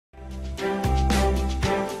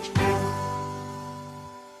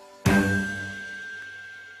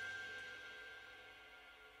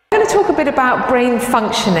to talk a bit about brain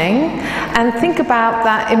functioning and think about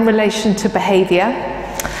that in relation to behaviour.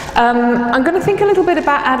 I'm going to think a little bit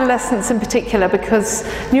about adolescence in particular, because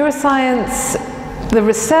neuroscience, the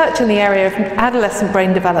research in the area of adolescent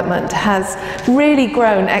brain development has really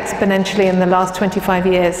grown exponentially in the last 25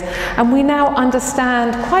 years, and we now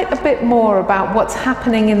understand quite a bit more about what's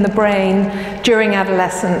happening in the brain during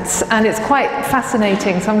adolescence, and it's quite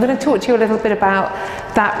fascinating. So I'm going to talk to you a little bit about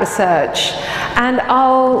that research, and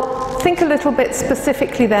I'll think a little bit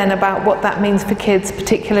specifically then about what that means for kids,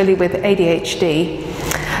 particularly with ADHD.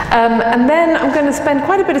 And then I'm going to spend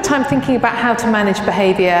quite a bit of time thinking about how to manage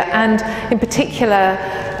behaviour, and in particular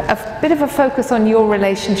a bit of a focus on your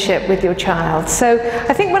relationship with your child. So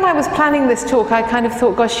I think when I was planning this talk, I kind of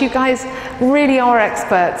thought, gosh, you guys really are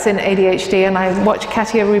experts in ADHD, and I watched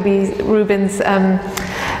Katia Rubin's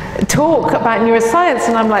talk about neuroscience,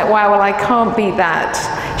 and I'm like, wow, well, I can't beat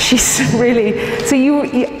that. She's really, so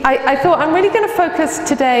I thought I'm really going to focus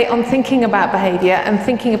today on thinking about behaviour and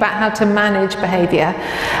thinking about how to manage behaviour,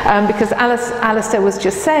 because Alistair was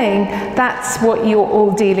just saying that's what you're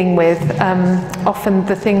all dealing with, often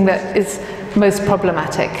the thing that is most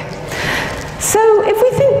problematic. So if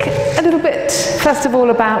we think a little bit, first of all,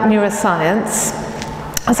 about neuroscience,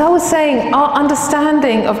 as I was saying, our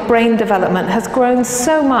understanding of brain development has grown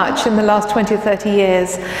so much in the last 20 or 30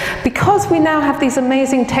 years because we now have these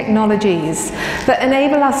amazing technologies that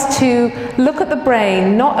enable us to look at the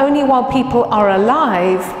brain not only while people are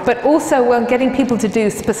alive, but also while getting people to do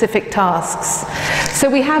specific tasks. So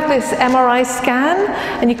we have this MRI scan,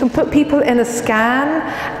 and you can put people in a scan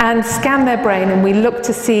and scan their brain, and we look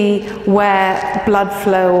to see where blood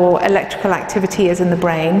flow or electrical activity is in the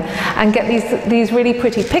brain, and get these really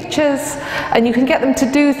pretty pictures, and you can get them to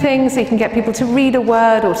do things. So you can get people to read a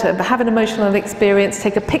word or to have an emotional experience,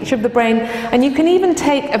 take a picture of the brain, and you can even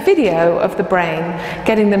take a video of the brain,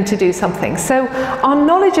 getting them to do something. So our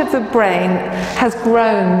knowledge of the brain has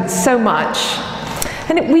grown so much.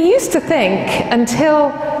 And we used to think,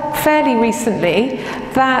 until fairly recently,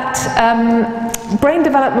 that brain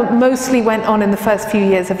development mostly went on in the first few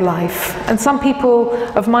years of life. And some people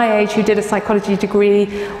of my age who did a psychology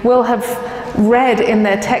degree will have read in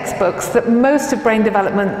their textbooks that most of brain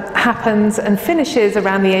development happens and finishes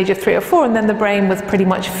around the age of 3 or 4, and then the brain was pretty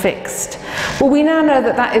much fixed. Well, we now know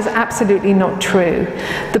that that is absolutely not true.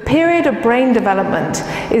 The period of brain development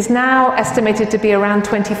is now estimated to be around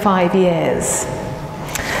 25 years.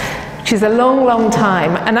 Which is a long, long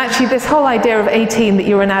time. And actually this whole idea of 18, that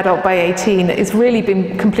you're an adult by 18, has really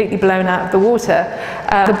been completely blown out of the water.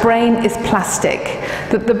 The brain is plastic.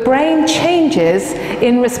 That the brain changes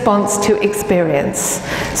in response to experience.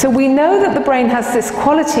 So we know that the brain has this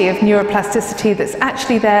quality of neuroplasticity that's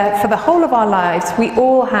actually there for the whole of our lives. We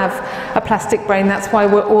all have a plastic brain. That's why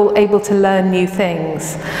we're all able to learn new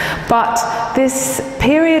things. But this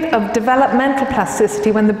period of developmental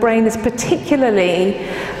plasticity, when the brain is particularly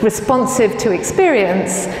responsive to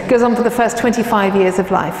experience, goes on for the first 25 years of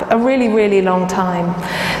life, a really, really long time.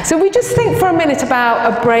 So we just think for a minute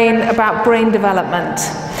about brain development.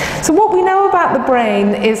 So what we know about the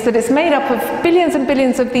brain is that it's made up of billions and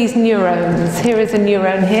billions of these neurons. Here is a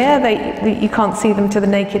neuron here. You can't see them to the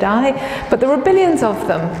naked eye, but there are billions of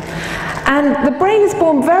them. And the brain is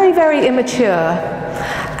born very, very immature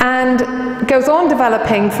and goes on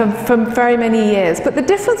developing for very many years. But the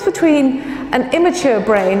difference between an immature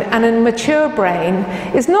brain and a mature brain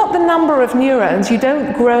is not the number of neurons. You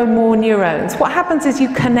don't grow more neurons. What happens is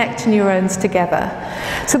you connect neurons together.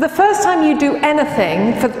 So the first time you do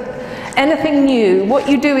anything new, what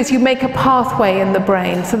you do is you make a pathway in the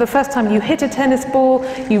brain. So the first time you hit a tennis ball,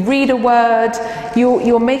 you read a word,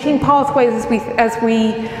 you're making pathways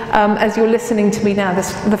as you're listening to me now.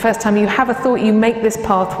 The first time you have a thought, you make this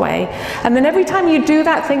pathway. And then every time you do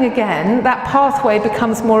that thing again, that pathway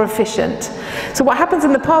becomes more efficient. So what happens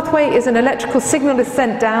in the pathway is an electrical signal is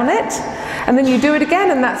sent down it, and then you do it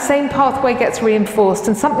again, and that same pathway gets reinforced,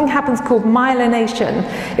 and something happens called myelination.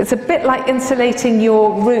 It's a bit like insulating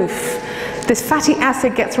your roof. This fatty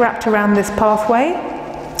acid gets wrapped around this pathway,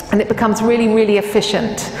 and it becomes really, really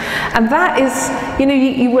efficient. And that is,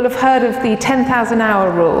 you will have heard of the 10,000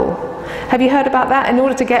 hour rule. Have you heard about that? In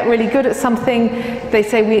order to get really good at something, they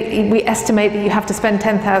say we estimate that you have to spend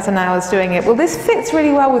 10,000 hours doing it. Well, this fits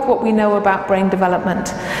really well with what we know about brain development.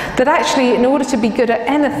 That actually, in order to be good at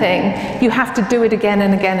anything, you have to do it again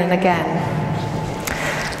and again and again.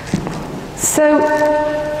 So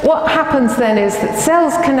what happens then is that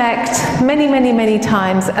cells connect many, many, many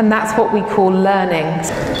times, and that's what we call learning.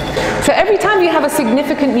 So So every time you have a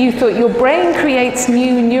significant new thought, your brain creates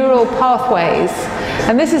new neural pathways.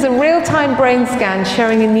 And this is a real-time brain scan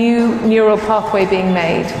showing a new neural pathway being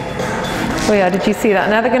made. Oh yeah, did you see that?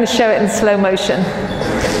 Now they're going to show it in slow motion.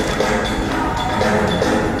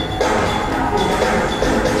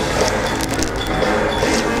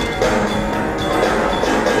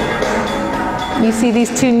 You see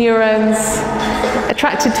these two neurons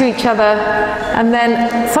attracted to each other, and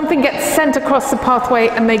then something gets sent across the pathway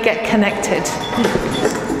and they get connected.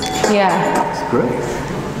 Yeah. That's great.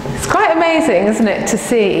 It's quite amazing, isn't it, to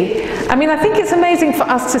see? I mean, I think it's amazing for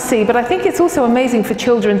us to see, but I think it's also amazing for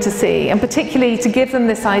children to see, and particularly to give them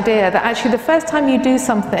this idea that actually the first time you do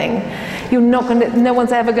something, no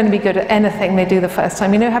one's ever going to be good at anything they do the first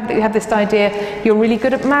time. You have this idea, you're really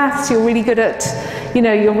good at maths, you're really good at,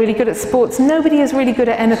 you're really good at sports. Nobody is really good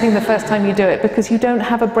at anything the first time you do it because you don't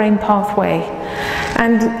have a brain pathway.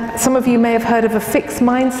 And some of you may have heard of a fixed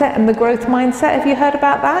mindset and the growth mindset. Have you heard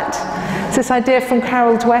about that? It's this idea from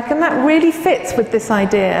Carol Dweck, and that really fits with this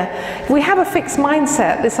idea. If we have a fixed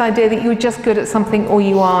mindset, this idea that you're just good at something or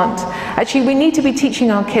you aren't, actually we need to be teaching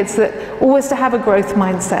our kids that always to have a growth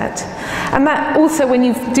mindset. And that also, when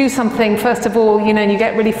you do something, first of all, you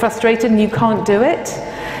get really frustrated and you can't do it,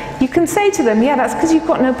 you can say to them, yeah, that's because you've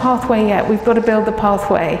got no pathway yet. We've got to build the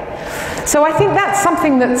pathway. So I think that's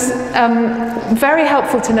something that's very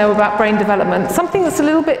helpful to know about brain development. Something that's a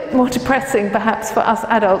little bit more depressing, perhaps, for us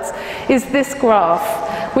adults, is this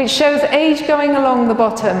graph, which shows age going along the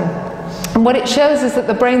bottom. And what it shows is that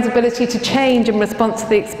the brain's ability to change in response to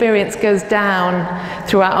the experience goes down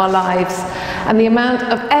throughout our lives. And the amount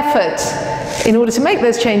of effort in order to make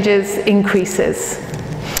those changes increases.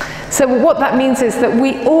 So what that means is that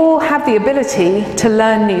we all have the ability to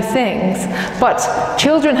learn new things, but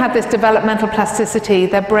children have this developmental plasticity.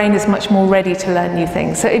 Their brain is much more ready to learn new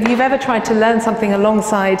things. So if you've ever tried to learn something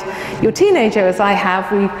alongside your teenager, as I have,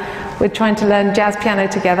 we're trying to learn jazz piano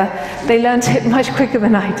together, they learned it much quicker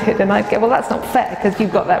than I did, and I'd go, well, that's not fair, because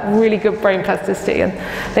you've got that really good brain plasticity. And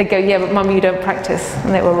they'd go, yeah, but Mum, you don't practice.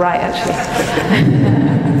 And they were right, actually.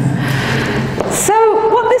 So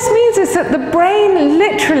what this means is that the brain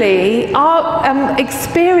literally, our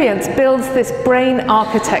experience builds this brain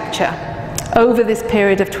architecture over this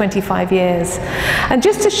period of 25 years. And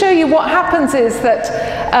just to show you what happens is that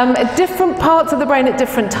at different parts of the brain at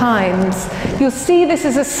different times, you'll see this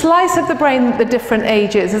is a slice of the brain at the different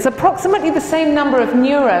ages. It's approximately the same number of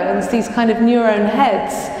neurons, these kind of neuron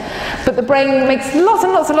heads, but the brain makes lots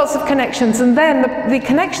and lots and lots of connections, and then the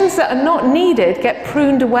connections that are not needed get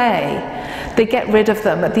pruned away. They get rid of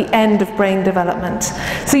them at the end of brain development.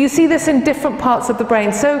 So you see this in different parts of the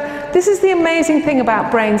brain. So this is the amazing thing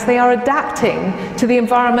about brains. They are adapting to the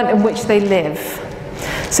environment in which they live.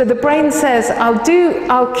 So the brain says,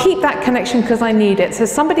 I'll keep that connection because I need it. So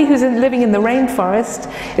somebody who's living in the rainforest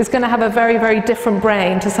is going to have a very, very different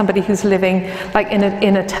brain to somebody who's living like in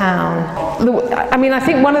a town. I mean, I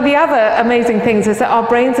think one of the other amazing things is that our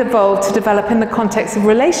brains evolved to develop in the context of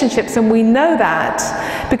relationships, and we know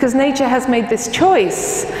that because nature has made this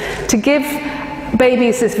choice to give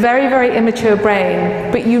babies this very, very immature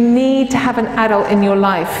brain, but you need to have an adult in your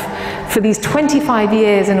life for these 25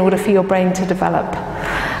 years in order for your brain to develop.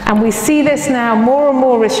 And we see this now, more and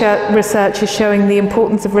more research is showing the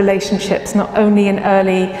importance of relationships, not only in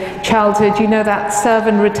early childhood. You know that serve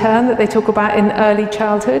and return that they talk about in early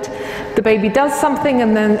childhood? The baby does something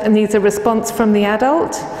and then needs a response from the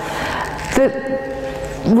adult.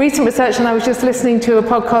 Recent research, and I was just listening to a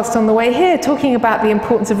podcast on the way here talking about the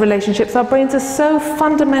importance of relationships. Our brains are so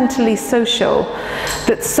fundamentally social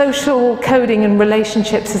that social coding and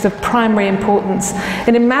relationships is of primary importance.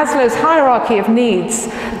 And in Maslow's hierarchy of needs,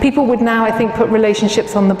 people would now, I think, put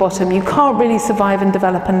relationships on the bottom. You can't really survive and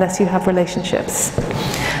develop unless you have relationships.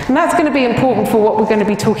 And that's going to be important for what we're going to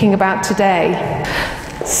be talking about today.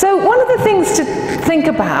 So one of the things to think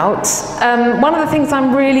about, one of the things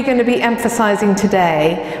I'm really going to be emphasizing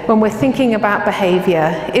today when we're thinking about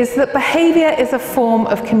behavior is that behavior is a form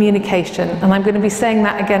of communication, and I'm going to be saying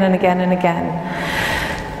that again and again and again.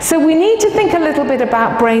 So we need to think a little bit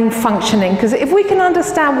about brain functioning, because if we can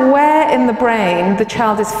understand where in the brain the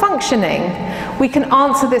child is functioning, we can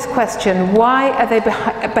answer this question: why are they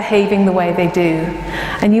behaving the way they do?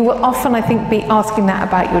 And you will often, I think, be asking that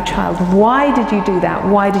about your child. Why did you do that?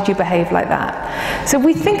 Why did you behave like that? So if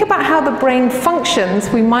we think about how the brain functions,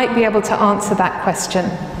 we might be able to answer that question.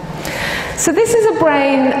 So this is a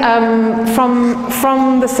brain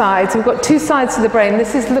from the sides. We've got two sides to the brain.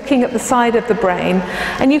 This is looking at the side of the brain.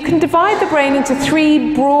 And you can divide the brain into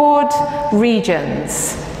three broad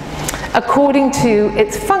regions. according to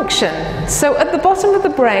its function. So at the bottom of the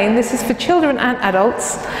brain, this is for children and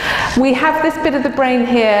adults, we have this bit of the brain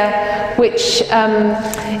here which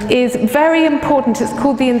is very important. It's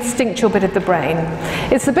called the instinctual bit of the brain.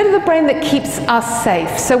 It's the bit of the brain that keeps us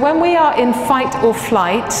safe. So when we are in fight or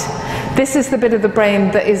flight, this is the bit of the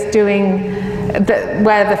brain that is doing,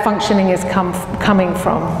 where the functioning is coming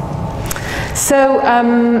from. So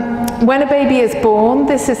when a baby is born,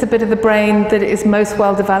 this is the bit of the brain that is most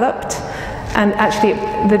well developed, and actually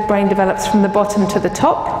the brain develops from the bottom to the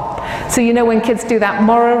top. So you know when kids do that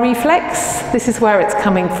Moro reflex, this is where it's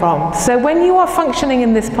coming from. So when you are functioning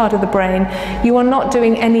in this part of the brain, you are not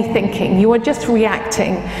doing any thinking, you are just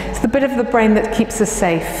reacting. It's the bit of the brain that keeps us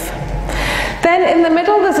safe. Then in the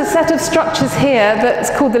middle there's a set of structures here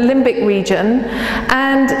that's called the limbic region,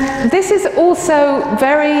 and this is also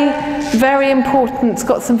very, very important. It's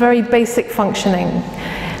got some very basic functioning.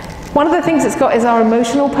 One of the things it's got is our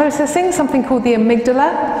emotional processing, something called the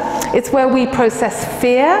amygdala. It's where we process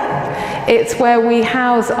fear. It's where we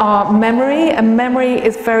house our memory, and memory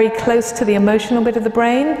is very close to the emotional bit of the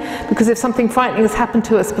brain, because if something frightening has happened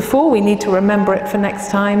to us before, we need to remember it for next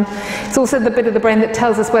time. It's also the bit of the brain that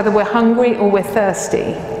tells us whether we're hungry or we're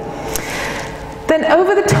thirsty. Then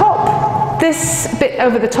over the top, this bit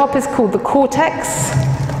over the top is called the cortex.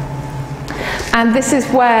 And this is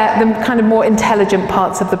where the kind of more intelligent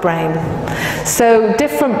parts of the brain. So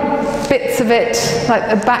different bits of it, like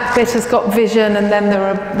the back bit has got vision, and then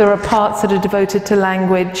there are parts that are devoted to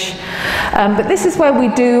language. But this is where we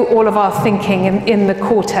do all of our thinking in the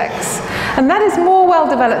cortex. And that is more well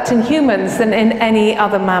developed in humans than in any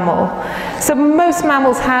other mammal. So most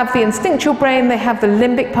mammals have the instinctual brain, they have the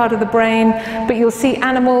limbic part of the brain, but you'll see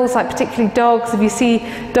animals, like particularly dogs, if you see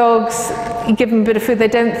dogs, you give them a bit of food, they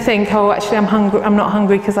don't think, oh, actually I'm not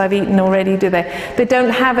hungry because I've eaten already, do they? They don't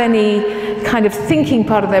have any kind of thinking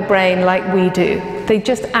part of their brain like we do. They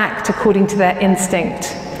just act according to their instinct.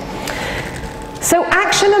 So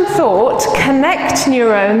action and thought connect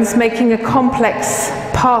neurons, making a complex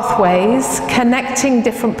pathways, connecting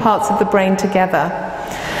different parts of the brain together.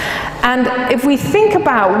 And if we think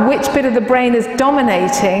about which bit of the brain is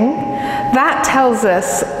dominating, that tells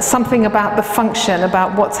us something about the function,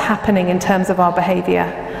 about what's happening in terms of our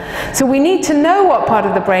behaviour. So we need to know what part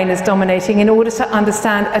of the brain is dominating in order to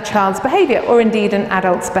understand a child's behaviour, or indeed an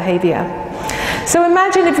adult's behaviour. So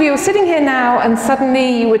imagine if you were sitting here now and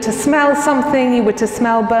suddenly you were to smell something, you were to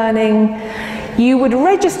smell burning, you would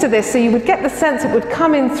register this, so you would get the sense, it would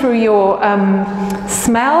come in through your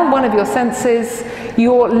smell, one of your senses.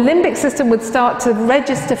 Your limbic system would start to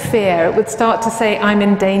register fear. It would start to say, I'm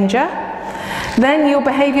in danger. Then your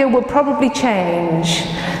behavior will probably change.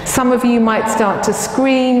 Some of you might start to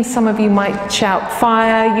scream, some of you might shout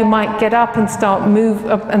fire, you might get up and start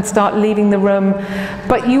leaving the room,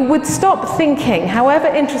 but you would stop thinking. However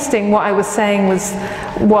interesting what I was saying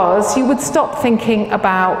was you would stop thinking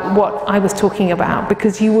about what I was talking about,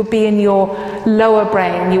 because you would be in your lower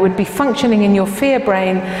brain, you would be functioning in your fear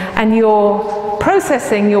brain, and your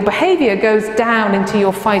processing, your behavior goes down into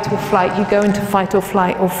your fight or flight. You go into fight or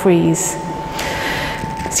flight or freeze.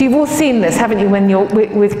 So you've all seen this, haven't you, when you're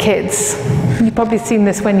with kids? You've probably seen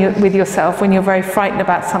this when you're with yourself, when you're very frightened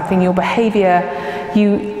about something. Your behaviour,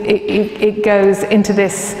 it goes into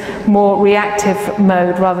this more reactive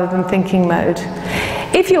mode rather than thinking mode.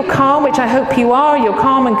 If you're calm, which I hope you are, you're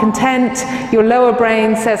calm and content, your lower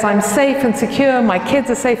brain says, I'm safe and secure, my kids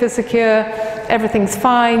are safe and secure, everything's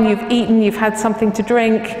fine, you've eaten, you've had something to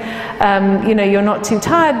drink, you're not too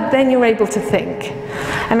tired, then you're able to think.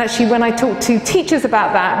 And actually, when I talk to teachers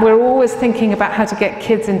about that, we're always thinking about how to get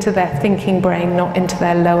kids into their thinking brain, not into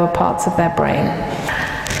their lower parts of their brain.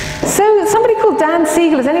 So somebody called Dan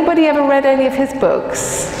Siegel, has anybody ever read any of his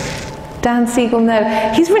books? Dan Siegel, no.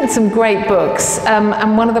 He's written some great books,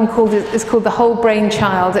 and one of them is called The Whole Brain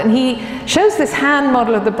Child, and he shows this hand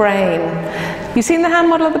model of the brain. You seen the hand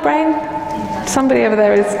model of the brain? Somebody over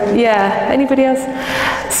there is, yeah, anybody else?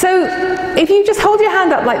 So if you just hold your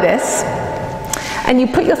hand up like this, and you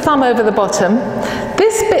put your thumb over the bottom,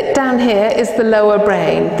 this bit down here is the lower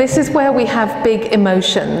brain. This is where we have big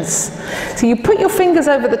emotions. So you put your fingers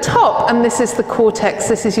over the top, and this is the cortex,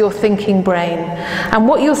 this is your thinking brain. And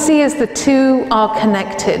what you'll see is the two are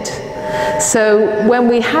connected. So when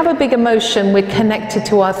we have a big emotion, we're connected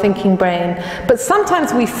to our thinking brain. But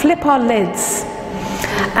sometimes we flip our lids,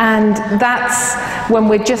 and that's when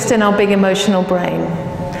we're just in our big emotional brain.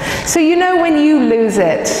 So you know when you lose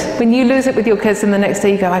it with your kids, and the next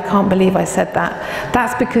day you go, I can't believe I said that.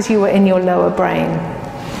 That's because you were in your lower brain.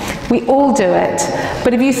 We all do it.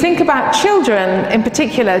 But if you think about children, in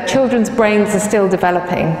particular, children's brains are still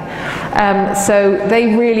developing. So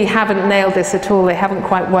they really haven't nailed this at all. They haven't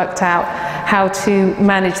quite worked out how to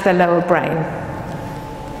manage their lower brain.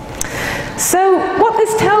 So what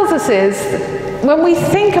this tells us is, when we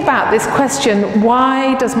think about this question,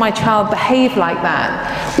 why does my child behave like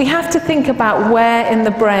that, we have to think about where in the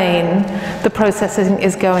brain the processing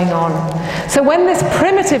is going on. So when this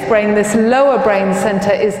primitive brain, this lower brain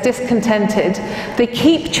center, is discontented, they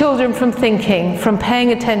keep children from thinking, from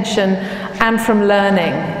paying attention, and from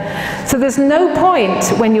learning. So there's no point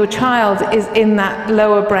when your child is in that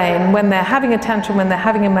lower brain, when they're having a tantrum, when they're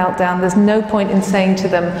having a meltdown, there's no point in saying to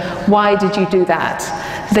them, why did you do that?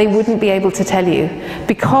 They wouldn't be able to tell you,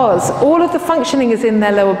 because all of the functioning is in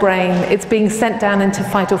their lower brain. It's being sent down into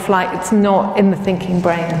fight or flight. It's not in the thinking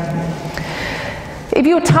brain. If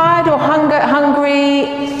you're tired or hungry,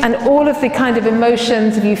 and all of the kind of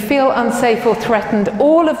emotions, if you feel unsafe or threatened,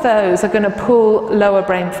 all of those are going to pull lower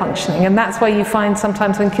brain functioning. And that's why you find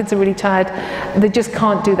sometimes when kids are really tired, they just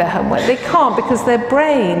can't do their homework. They can't, because their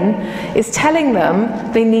brain is telling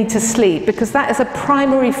them they need to sleep, because that is a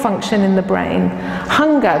primary function in the brain.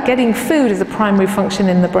 Hunger, getting food, is a primary function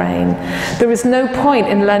in the brain. There is no point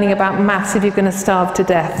in learning about maths if you're going to starve to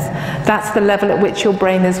death. That's the level at which your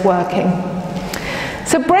brain is working.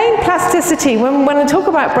 So brain plasticity, when I talk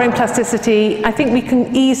about brain plasticity, I think we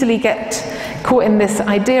can easily get caught in this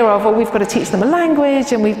idea of, well, we've got to teach them a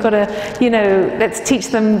language, and we've got to, you know, let's teach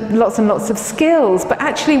them lots and lots of skills. But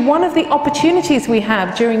actually, one of the opportunities we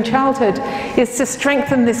have during childhood is to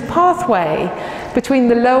strengthen this pathway between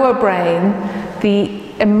the lower brain, the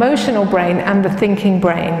emotional brain, and the thinking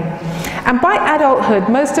brain. And by adulthood,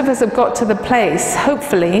 most of us have got to the place,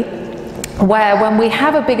 hopefully, where when we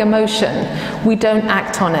have a big emotion, we don't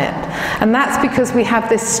act on it. And that's because we have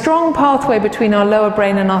this strong pathway between our lower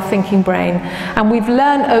brain and our thinking brain. And we've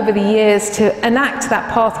learned over the years to enact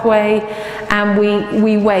that pathway, and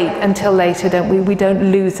we wait until later, don't we? We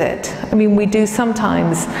don't lose it. I mean, we do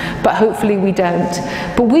sometimes, but hopefully we don't.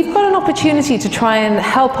 But we've got an opportunity to try and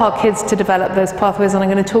help our kids to develop those pathways, and I'm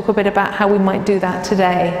going to talk a bit about how we might do that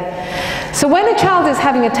today. So when a child is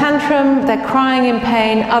having a tantrum, they're crying in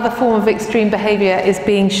pain, other form of extreme behavior is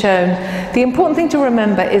being shown, the important thing to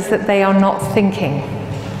remember is that they are not thinking.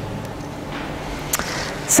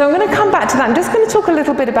 So I'm going to come back to that. I'm just going to talk a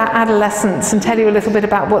little bit about adolescence and tell you a little bit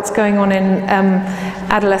about what's going on in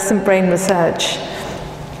adolescent brain research.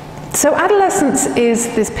 So adolescence is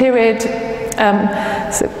this period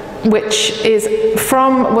which is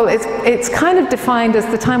from, well, it's kind of defined as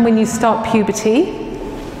the time when you start puberty,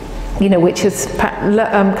 you know, which is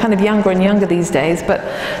kind of younger and younger these days, but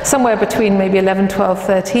somewhere between maybe 11, 12,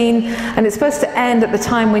 13, and it's supposed to end at the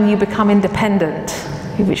time when you become independent,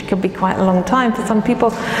 which could be quite a long time for some people,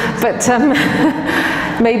 but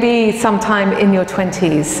maybe sometime in your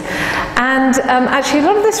 20s. And actually a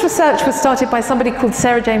lot of this research was started by somebody called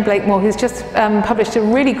Sarah Jane Blakemore, who's just published a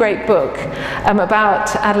really great book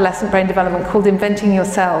about adolescent brain development called Inventing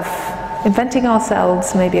Ourselves,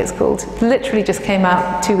 maybe it's called. Literally just came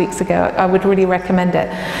out 2 weeks ago. I would really recommend it.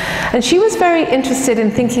 And she was very interested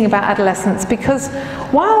in thinking about adolescence, because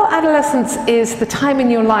while adolescence is the time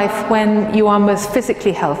in your life when you are most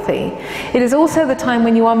physically healthy, it is also the time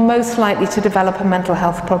when you are most likely to develop a mental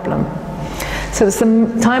health problem. So it's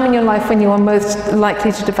the time in your life when you are most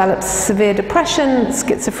likely to develop severe depression,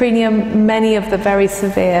 schizophrenia, many of the very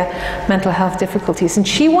severe mental health difficulties. And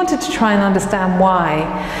she wanted to try and understand why.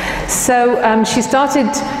 So she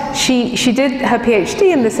did her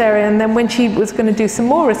PhD in this area, and then when she was going to do some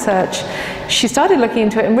more research, she started looking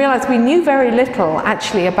into it and realized we knew very little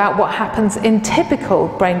actually about what happens in typical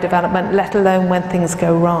brain development, let alone when things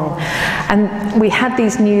go wrong. And we had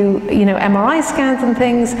these new, you know, MRI scans and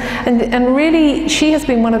things, and really she has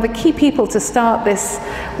been one of the key people to start this.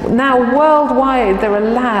 Now worldwide there are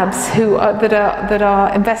labs that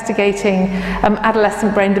are investigating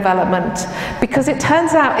adolescent brain development, because it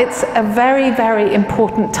turns out it's a very, very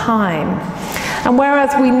important time. And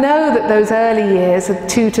whereas we know that those early years,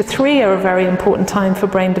 2 to 3, are a very important time for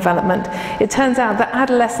brain development, it turns out that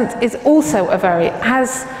adolescence is also a very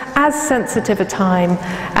as sensitive a time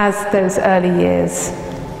as those early years.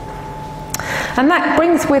 And that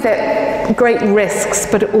brings with it great risks,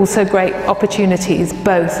 but also great opportunities,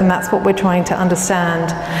 both, and that's what we're trying to understand.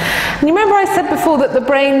 And you remember I said before that the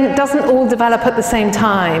brain doesn't all develop at the same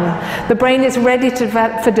time. The brain is ready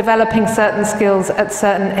for developing certain skills at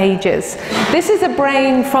certain ages. This is a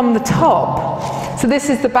brain from the top. So this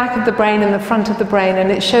is the back of the brain and the front of the brain,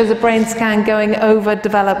 and it shows a brain scan going over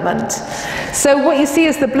development. So what you see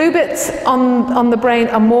is the blue bits on the brain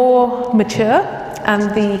are more mature,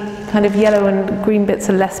 and the kind of yellow and green bits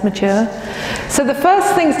are less mature. So the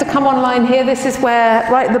first things to come online here, this is where,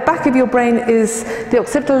 right at the back of your brain is the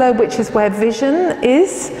occipital lobe, which is where vision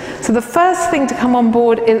is. So the first thing to come on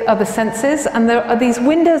board are the senses, and there are these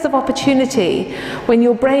windows of opportunity when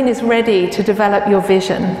your brain is ready to develop your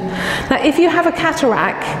vision. Now, if you have a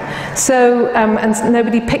cataract, and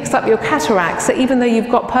nobody picks up your cataract, so even though you've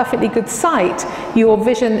got perfectly good sight, your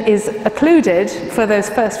vision is occluded for those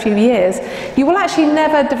first few years, you will actually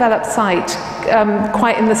never develop sight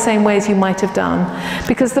quite in the same way as you might have done,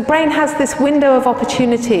 because the brain has this window of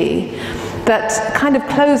opportunity that kind of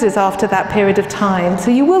closes after that period of time. So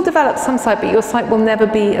you will develop some sight, but your sight will never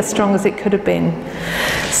be as strong as it could have been.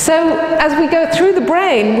 So as we go through the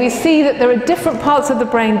brain, we see that there are different parts of the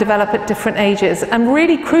brain develop at different ages, and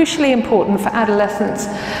really crucially important for adolescents,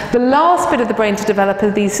 the last bit of the brain to develop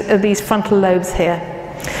are these frontal lobes here.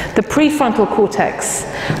 The prefrontal cortex,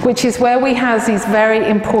 which is where we have these very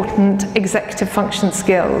important executive function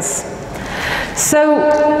skills.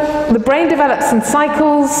 So the brain develops in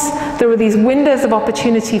cycles. There are these windows of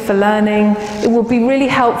opportunity for learning. It would be really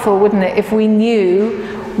helpful, wouldn't it, if we knew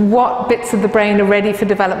what bits of the brain are ready for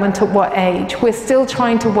development at what age. We're still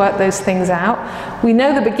trying to work those things out. We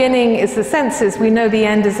know the beginning is the senses. We know the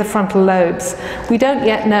end is the frontal lobes. We don't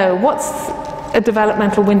yet know what's a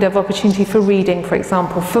developmental window of opportunity for reading, for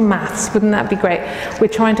example, for maths. Wouldn't that be great? We're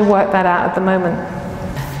trying to work that out at the moment.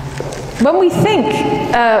 When we think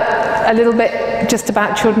a little bit just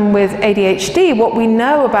about children with ADHD, what we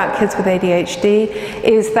know about kids with ADHD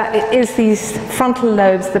is that it is these frontal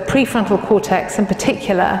lobes, the prefrontal cortex in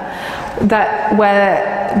particular,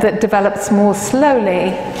 that develops more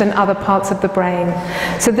slowly than other parts of the brain.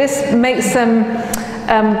 So this makes them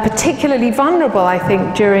particularly vulnerable, I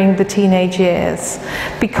think, during the teenage years,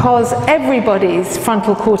 because everybody's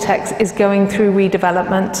frontal cortex is going through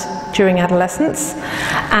redevelopment during adolescence,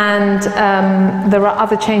 and there are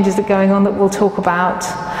other changes that are going on that we'll talk about.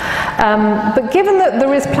 But given that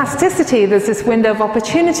there is plasticity, there's this window of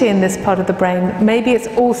opportunity in this part of the brain, maybe it's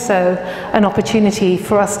also an opportunity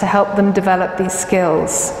for us to help them develop these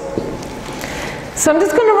skills. So I'm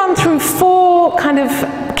just going to run through 4 kind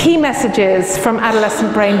of key messages from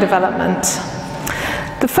adolescent brain development.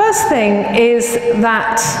 The first thing is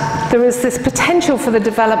that there is this potential for the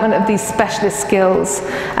development of these specialist skills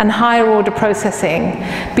and higher order processing,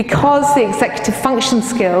 because the executive function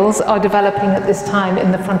skills are developing at this time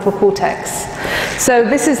in the frontal cortex. So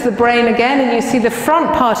this is the brain again, and you see the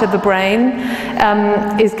front part of the brain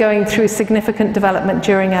is going through significant development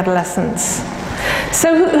during adolescence.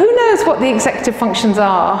 So who knows what the executive functions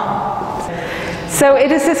are? So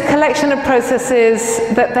it is this collection of processes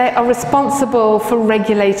that they are responsible for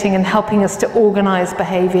regulating and helping us to organize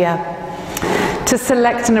behavior, to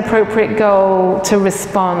select an appropriate goal, to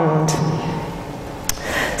respond.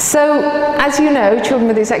 So, as you know, children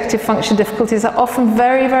with executive function difficulties are often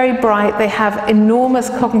very, very bright. They have enormous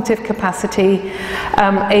cognitive capacity.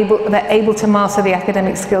 They're able to master the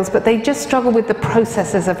academic skills, but they just struggle with the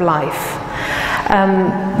processes of life.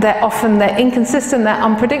 They're inconsistent, they're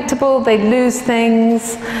unpredictable, they lose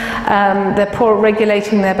things, they're poor at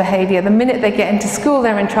regulating their behavior. The minute they get into school,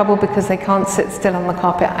 they're in trouble because they can't sit still on the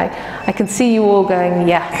carpet. I can see you all going,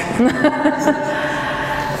 yeah.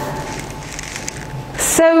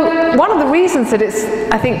 So one of the reasons that it's,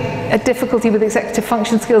 I think, a difficulty with executive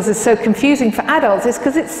function skills is so confusing for adults is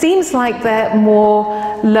because it seems like they're more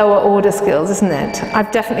lower order skills, isn't it?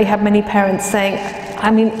 I've definitely had many parents saying,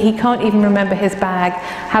 I mean, he can't even remember his bag.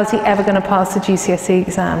 How's he ever going to pass the GCSE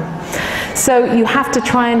exam? So you have to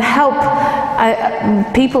try and help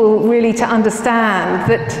people really to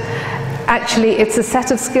understand that actually it's a set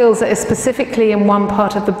of skills that is specifically in one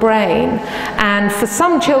part of the brain, and for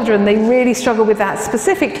some children they really struggle with that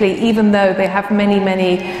specifically, even though they have many,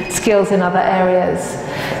 many skills in other areas.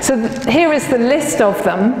 So here is the list of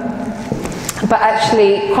them, but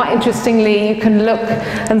actually quite interestingly you can look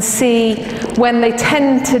and see when they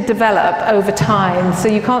tend to develop over time. So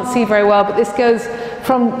you can't see very well, but this goes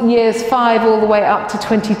from years 5 all the way up to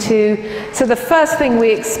 22. So the first thing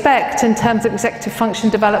we expect in terms of executive function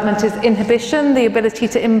development is inhibition, the ability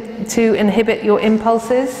to inhibit your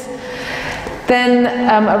impulses. Then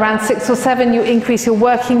around 6 or 7 you increase your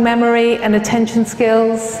working memory and attention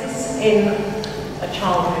skills. In a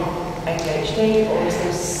child with ADHD, or is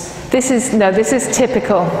this? This is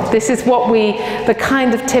typical. This is the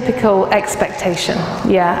kind of typical expectation.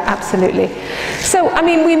 Yeah, absolutely. So, I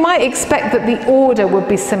mean, we might expect that the order would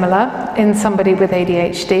be similar in somebody with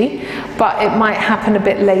ADHD, but it might happen a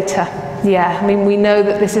bit later. Yeah, I mean, we know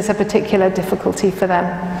that this is a particular difficulty for them.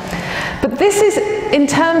 But this is, in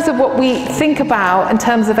terms of what we think about, in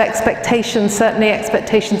terms of expectations, certainly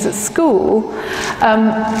expectations at school,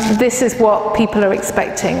 this is what people are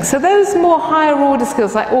expecting. So those more higher order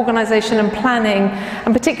skills like organisation and planning,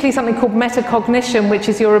 and particularly something called metacognition, which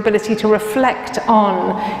is your ability to reflect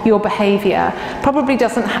on your behaviour, probably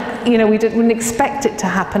doesn't, we wouldn't expect it to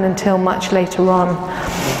happen until much later on.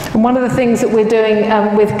 And one of the things that we're doing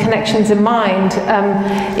with Connections in Mind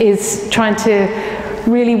is trying to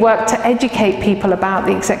really work to educate people about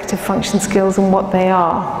the executive function skills and what they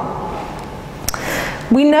are.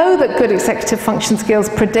 We know that good executive function skills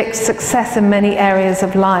predict success in many areas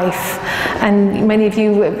of life. And many of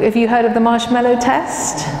you, have you heard of the marshmallow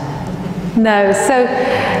test? No. So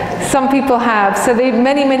some people have. So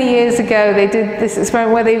many, many years ago, they did this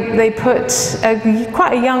experiment where they put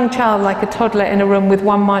quite a young child, like a toddler, in a room with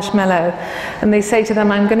one marshmallow. And they say to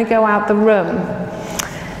them, I'm going to go out the room.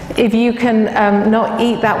 If you can not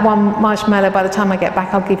eat that one marshmallow by the time I get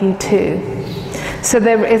back, I'll give you 2. So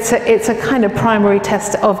it's a kind of primary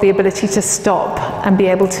test of the ability to stop and be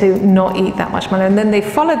able to not eat that marshmallow. And then they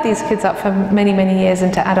followed these kids up for many, many years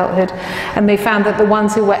into adulthood, and they found that the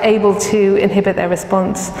ones who were able to inhibit their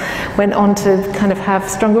response went on to kind of have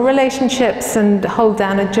stronger relationships and hold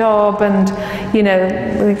down a job, and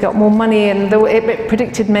they got more money, and it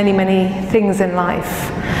predicted many, many things in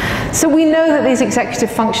life. So we know that these executive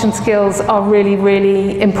function skills are really,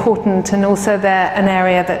 really important, and also they're an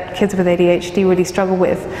area that kids with ADHD really struggle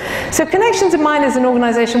with. So Connections in Mind is an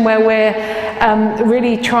organisation where we're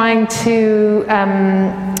really trying to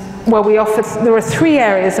there are 3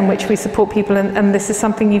 areas in which we support people, and this is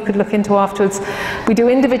something you could look into afterwards. We do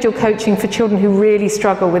individual coaching for children who really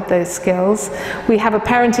struggle with those skills. We have a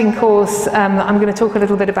parenting course that I'm going to talk a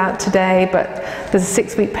little bit about today, but there's a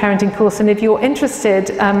 6-week parenting course, and if you're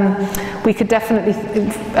interested, we could definitely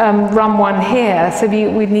run one here. So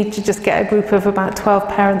we'd need to just get a group of about 12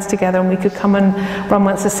 parents together, and we could come and run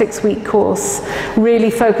once a 6-week course,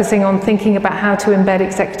 really focusing on thinking about how to embed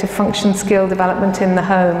executive function skill development in the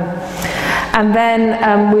home. And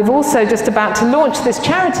then we've also just about to launch this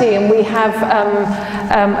charity, and we have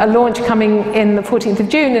a launch coming in the 14th of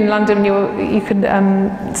June in London. You can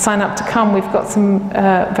sign up to come. We've got some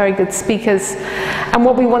very good speakers. And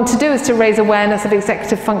what we want to do is to raise awareness of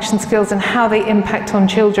executive function skills and how they impact on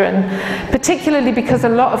children, particularly because a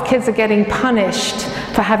lot of kids are getting punished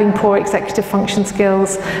for having poor executive function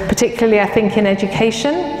skills, particularly I think in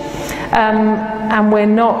education. And we're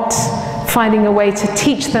not finding a way to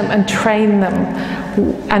teach them and train them,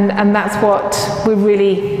 and that's what we're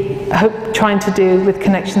really trying to do with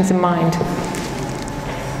Connections in Mind.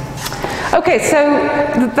 Okay, so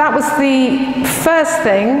that was the first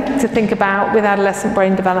thing to think about with adolescent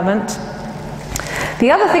brain development. The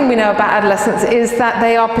other thing we know about adolescents is that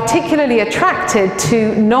they are particularly attracted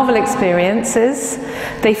to novel experiences.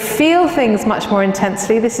 They feel things much more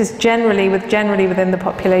intensely. This is generally within the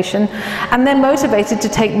population. And they're motivated to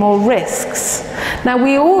take more risks. Now,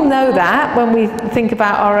 we all know that when we think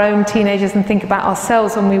about our own teenagers and think about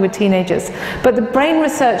ourselves when we were teenagers. But the brain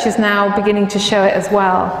research is now beginning to show it as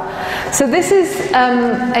well. So this is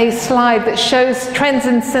a slide that shows trends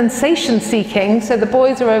in sensation seeking. So the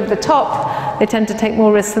boys are over the top. They tend to take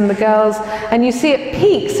more risks than the girls, and you see it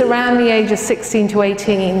peaks around the age of 16 to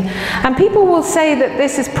 18. And people will say that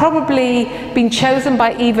this has probably been chosen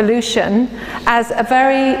by evolution as a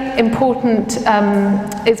very important,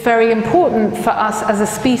 it's very important for us as a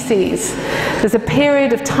species. There's a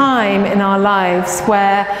period of time in our lives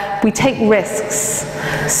where we take risks.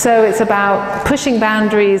 So it's about pushing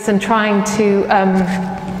boundaries and trying to,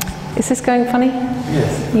 is this going funny?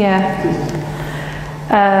 Yes. Yeah.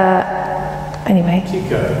 Anyway,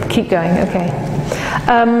 keep going, okay.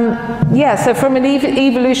 Yeah, so from an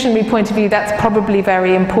evolutionary point of view, that's probably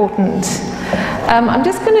very important. I'm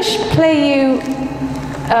just going to play you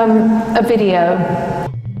a video.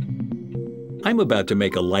 I'm about to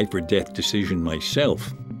make a life or death decision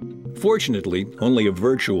myself. Fortunately, only a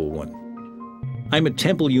virtual one. I'm at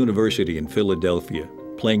Temple University in Philadelphia,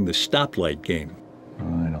 playing the stoplight game.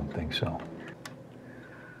 I don't think so.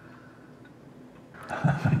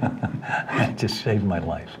 It just saved my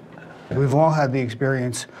life. We've all had the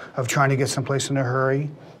experience of trying to get someplace in a hurry,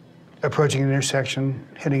 approaching an intersection,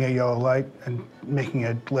 hitting a yellow light, and making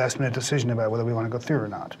a last-minute decision about whether we want to go through or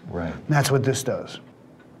not. Right. And that's what this does.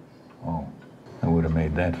 Oh, I would have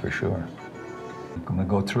made that for sure. I'm gonna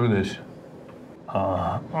go through this.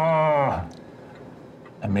 I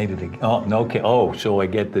made it again. Oh, no, okay. Oh, so I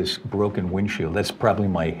get this broken windshield. That's probably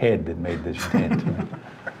my head that made this dent.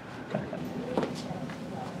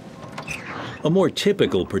 A more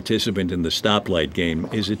typical participant in the stoplight game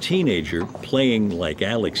is a teenager playing like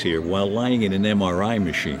Alex here while lying in an MRI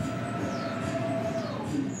machine.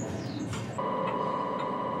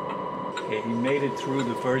 Yeah, he made it through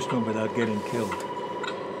the first one without getting killed.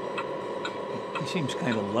 He seems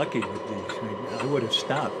kind of lucky with these. I would have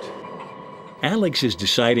stopped. Alex is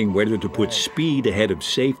deciding whether to put speed ahead of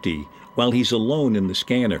safety while he's alone in the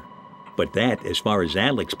scanner. But that, as far as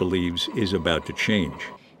Alex believes, is about to change.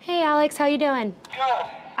 Hey Alex, how you doing? Good.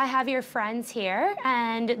 I have your friends here,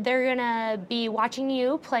 and they're gonna be watching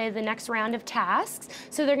you play the next round of tasks,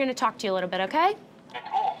 so they're gonna talk to you a little bit, okay? Okay,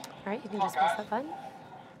 cool. All right, you can just press that button.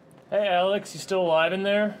 Hey Alex, you still alive in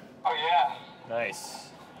there? Oh yeah. Nice.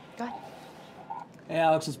 Go ahead. Hey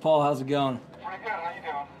Alex, it's Paul. How's it going? Pretty good. How you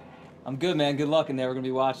doing? I'm good, man. Good luck in there. We're gonna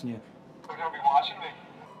be watching you. They're gonna be watching me.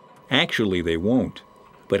 Actually, they won't.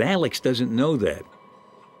 But Alex doesn't know that.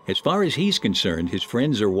 As far as he's concerned, his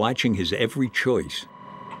friends are watching his every choice.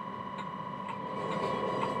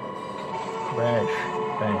 Crash.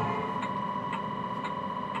 Bang.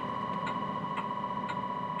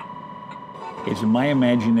 Is it my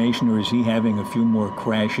imagination, or is he having a few more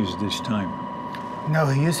crashes this time? No,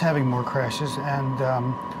 he is having more crashes, and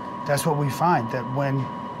that's what we find, that when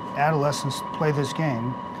adolescents play this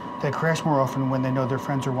game, they crash more often when they know their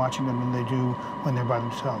friends are watching them than they do when they're by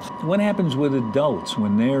themselves. What happens with adults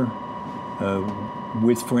when they're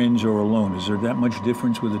with friends or alone? Is there that much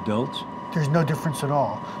difference with adults? There's no difference at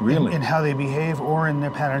all Really? in how they behave or in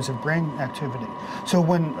their patterns of brain activity. So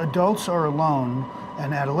when adults are alone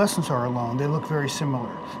and adolescents are alone, they look very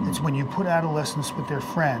similar. It's when you put adolescents with their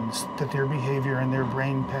friends that their behavior and their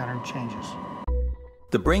brain pattern changes.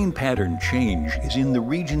 The brain pattern change is in the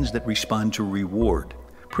regions that respond to reward,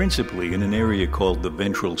 principally in an area called the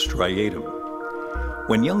ventral striatum.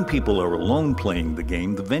 When young people are alone playing the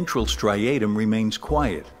game, the ventral striatum remains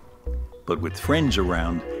quiet. But with friends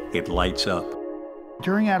around, it lights up.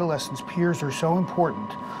 During adolescence, peers are so important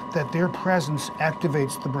that their presence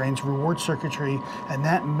activates the brain's reward circuitry, and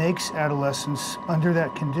that makes adolescents, under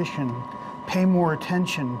that condition, pay more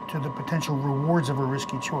attention to the potential rewards of a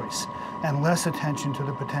risky choice and less attention to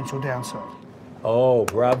the potential downside. Oh,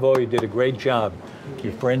 bravo, you did a great job.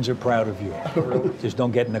 Your friends are proud of you. Just don't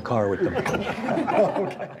get in the car with them.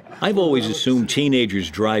 I've always assumed teenagers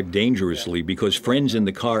drive dangerously because friends in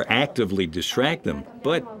the car actively distract them,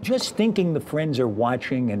 but Just thinking the friends are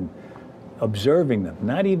watching and observing them,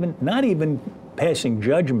 not even passing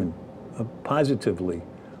judgment positively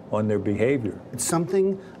on their behavior. It's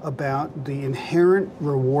something about the inherent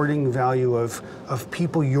rewarding value of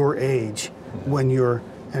people your age when you're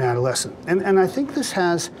an adolescent. And I think this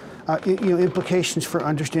has implications for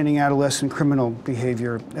understanding adolescent criminal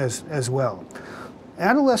behavior as well.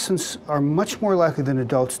 Adolescents are much more likely than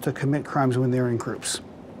adults to commit crimes when they're in groups.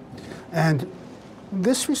 And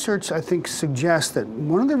this research, I think, suggests that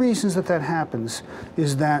one of the reasons that happens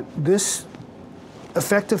is that this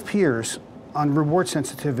effect of peers on reward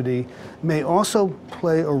sensitivity may also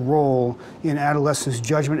play a role in adolescents'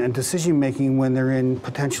 judgment and decision-making when they're in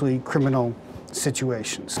potentially criminal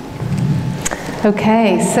situations.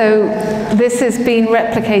 Okay, so this has been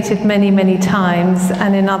replicated many, many times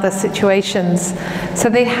and in other situations. So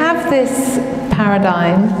they have this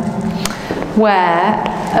paradigm where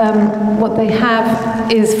what they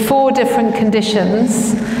have is 4 different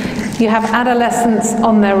conditions. You have adolescents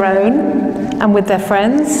on their own and with their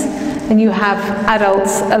friends, and you have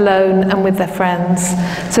adults alone and with their friends.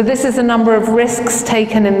 So this is a number of risks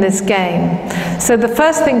taken in this game. So the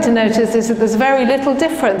first thing to notice is that there's very little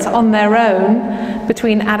difference on their own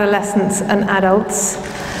between adolescents and adults.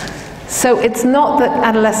 So it's not that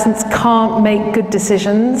adolescents can't make good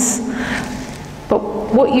decisions, but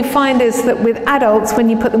what you find is that with adults, when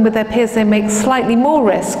you put them with their peers, they make slightly more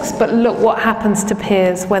risks, but look what happens to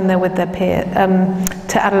peers when they're with their peers,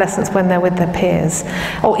 to adolescents when they're with their peers,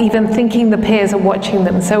 or even thinking the peers are watching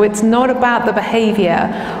them. So it's not about the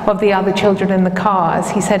behavior of the other children in the car.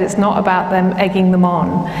 As he said, it's not about them egging them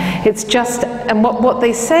on. It's just, and what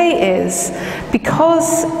they say is,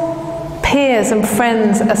 because peers and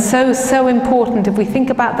friends are so important, if we think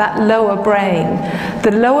about that lower brain,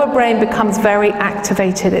 the lower brain becomes very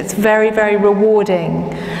activated. It's very, very rewarding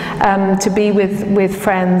to be with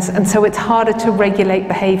friends, and so it's harder to regulate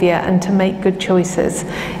behavior and to make good choices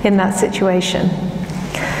in that situation.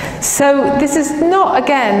 So this is not,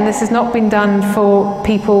 again, this has not been done for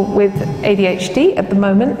people with ADHD at the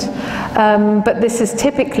moment, but this is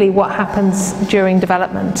typically what happens during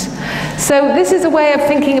development. So this is a way of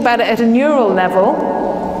thinking about it at a neural level.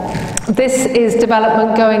 This is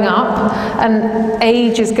development going up, and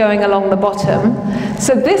age is going along the bottom.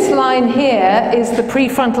 So this line here is the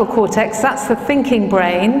prefrontal cortex, that's the thinking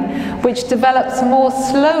brain, which develops more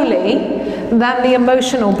slowly than the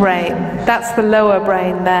emotional brain. That's the lower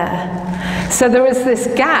brain there. So there is this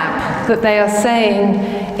gap that they are saying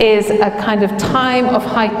is a kind of time of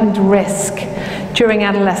heightened risk during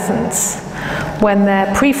adolescence, when their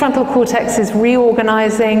prefrontal cortex is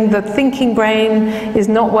reorganizing, the thinking brain is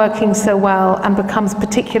not working so well and becomes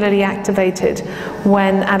particularly activated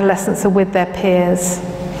when adolescents are with their peers.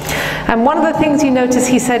 And one of the things you notice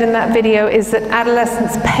he said in that video is that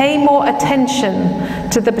adolescents pay more attention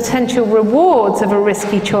to the potential rewards of a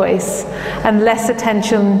risky choice and less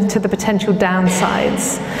attention to the potential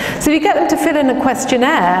downsides. So if you get them to fill in a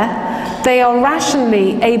questionnaire, they are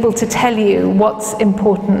rationally able to tell you what's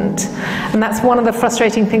important. And that's one of the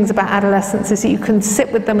frustrating things about adolescents, is that you can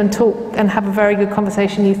sit with them and talk and have a very good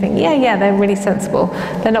conversation. You think, yeah, they're really sensible.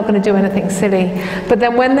 They're not going to do anything silly. But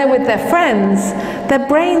then when they're with their friends, their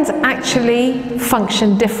brains actually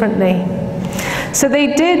function differently. So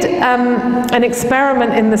they did an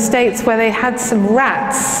experiment in the States where they had some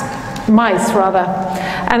mice,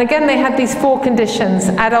 and again they had these 4 conditions: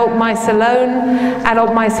 adult mice alone,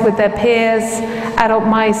 adult mice with their peers,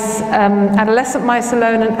 adolescent mice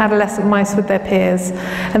alone, and adolescent mice with their peers.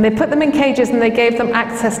 And they put them in cages and they gave them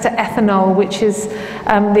access to ethanol, which is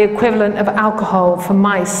the equivalent of alcohol for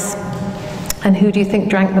mice. And who do you think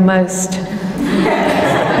drank the most?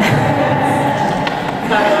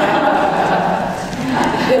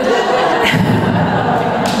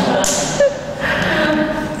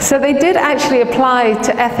 So they did actually apply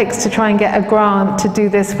to ethics to try and get a grant to do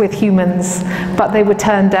this with humans, but they were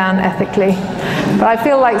turned down ethically. But I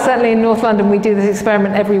feel like certainly in North London we do this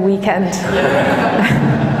experiment every weekend.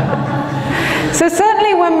 So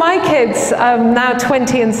certainly when my kids, now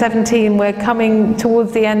 20 and 17, we're coming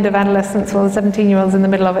towards the end of adolescence, well, the 17-year-old's in the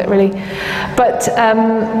middle of it really, but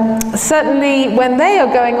certainly when they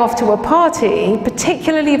are going off to a party,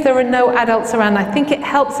 particularly if there are no adults around, I think it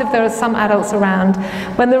helps if there are some adults around.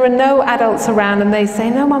 When there are no adults around and they say,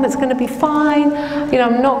 no mum, it's going to be fine,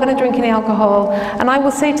 I'm not going to drink any alcohol, and I will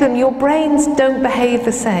say to them, your brains don't behave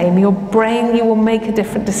the same. Your brain, you will make a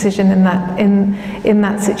different decision in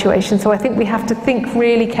that situation. So I think we have to think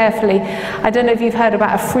really carefully. I don't know if you've heard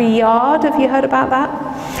about a free yard. Have you heard about that?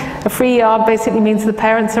 A free yard basically means the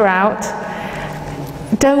parents are out.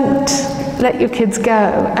 Don't let your kids go,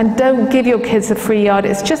 and don't give your kids a free yard.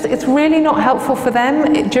 It's really not helpful for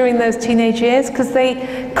them during those teenage years, because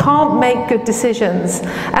they can't make good decisions.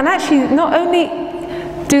 And actually, not only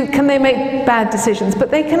can they make bad decisions, but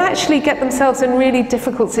they can actually get themselves in really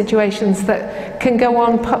difficult situations that can go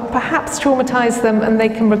on, perhaps traumatize them, and they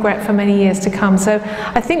can regret for many years to come. So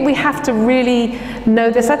I think we have to really know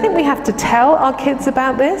this. I think we have to tell our kids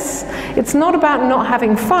about this. It's not about not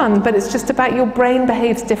having fun, but it's just about your brain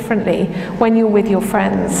behaves differently when you're with your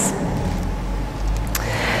friends.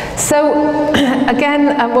 So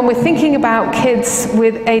again, when we're thinking about kids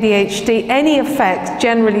with ADHD, any effect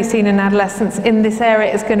generally seen in adolescence in this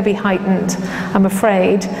area is going to be heightened, I'm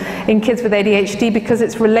afraid, in kids with ADHD, because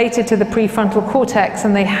it's related to the prefrontal cortex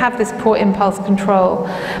and they have this poor impulse control.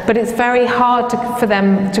 But it's very hard for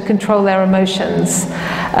them to control their emotions.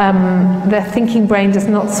 Their thinking brain does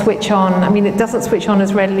not switch on. I mean, it doesn't switch on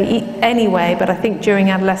as readily anyway, but I think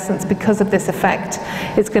during adolescence, because of this effect,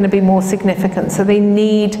 it's going to be more significant. So they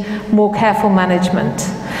need more careful management.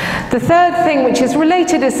 The third thing, which is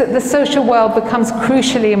related, is that the social world becomes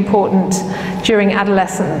crucially important during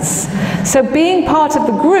adolescence. So being part of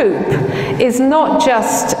the group is not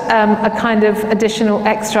just a kind of additional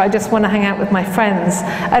extra, I just want to hang out with my friends.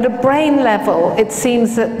 At a brain level, it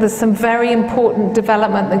seems that there's some very important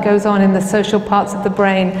development that goes on in the social parts of the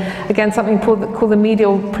brain, again, something called the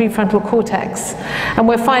medial prefrontal cortex. And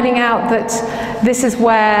we're finding out that this is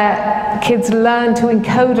where kids learn to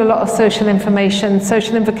encode a lot of social information.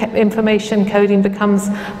 Social information coding becomes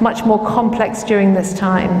much more complex during this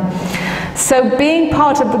time. So being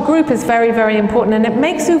part of the group is very, very important, and it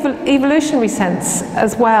makes evolutionary sense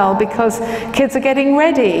as well, because kids are getting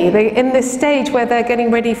ready. They're in this stage where they're getting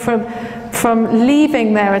ready from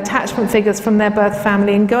leaving their attachment figures from their birth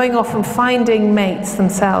family and going off and finding mates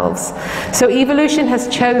themselves. So evolution has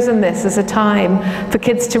chosen this as a time for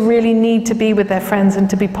kids to really need to be with their friends and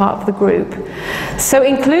to be part of the group. So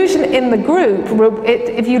inclusion in the group,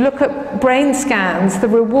 if you look at brain scans, the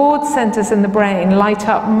reward centers in the brain light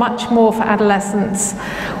up much more for adolescents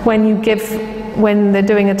when you give when they're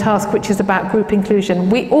doing a task which is about group inclusion.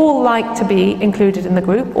 We all like to be included in the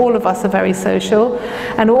group. All of us are very social,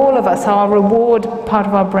 and all of us, our reward part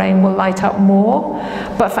of our brain will light up more,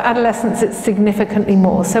 but for adolescents it's significantly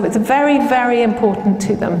more. So it's very, very important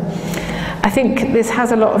to them. I think this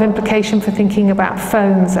has a lot of implication for thinking about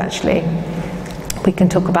phones, actually. We can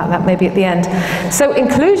talk about that maybe at the end. So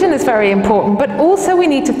inclusion is very important, but also we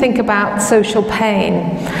need to think about social pain.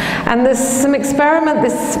 And there's some experiment,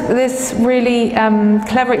 this really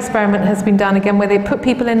clever experiment has been done again, where they put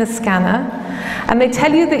people in a scanner and they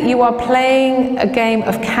tell you that you are playing a game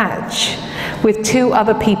of catch with two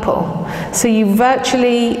other people. So you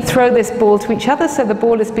virtually throw this ball to each other, so the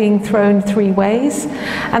ball is being thrown 3 ways,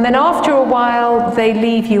 and then after a while they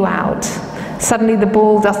leave you out. Suddenly the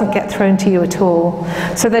ball doesn't get thrown to you at all.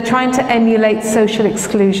 So they're trying to emulate social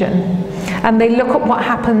exclusion. And they look at what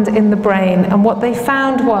happened in the brain, and what they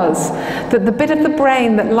found was that the bit of the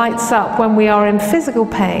brain that lights up when we are in physical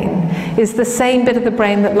pain is the same bit of the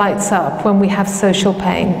brain that lights up when we have social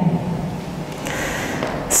pain.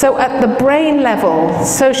 So at the brain level,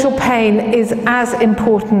 social pain is as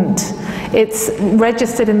important. It's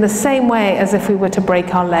registered in the same way as if we were to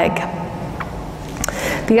break our leg.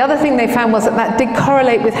 The other thing they found was that that did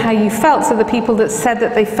correlate with how you felt. So the people that said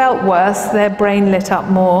that they felt worse, their brain lit up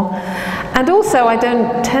more. And also, I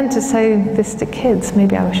don't tend to say this to kids.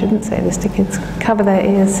 Maybe I shouldn't say this to kids. Cover their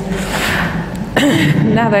ears.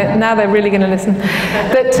 now they're really going to listen.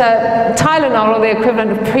 That Tylenol, or the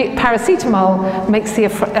equivalent of paracetamol, makes the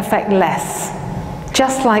effect less,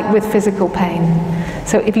 just like with physical pain.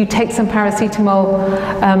 So if you take some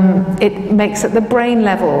paracetamol, it makes at the brain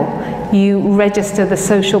level, you register the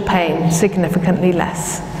social pain significantly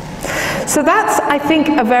less. So that's, I think,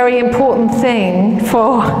 a very important thing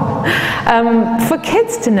for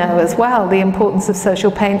kids to know as well, the importance of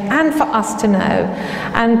social pain, and for us to know.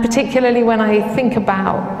 And particularly when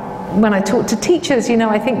I talk to teachers, you know,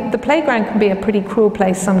 I think the playground can be a pretty cruel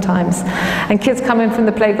place sometimes. And kids come in from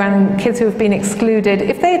the playground, kids who have been excluded,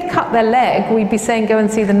 if they had cut their leg, we'd be saying, go and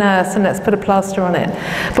see the nurse and let's put a plaster on it.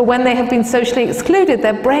 But when they have been socially excluded,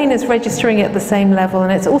 their brain is registering it at the same level,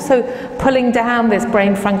 and it's also pulling down this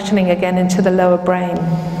brain functioning again into the lower brain.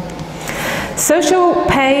 Social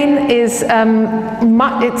pain is,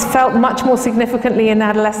 it's felt much more significantly in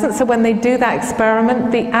adolescents. So when they do that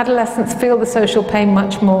experiment, the adolescents feel the social pain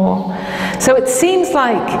much more. So it seems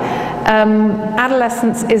like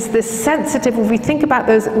adolescence is this sensitive, if we think about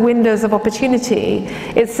those windows of opportunity,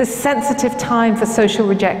 it's this sensitive time for social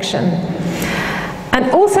rejection. And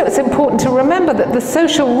also it's important to remember that the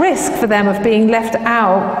social risk for them of being left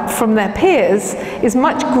out from their peers is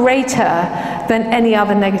much greater than any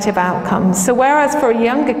other negative outcomes. So whereas for a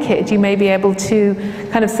younger kid you may be able to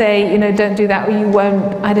kind of say, you know, don't do that, or you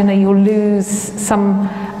won't, I don't know, you'll lose some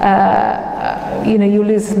you'll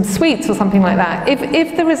lose some sweets or something like that.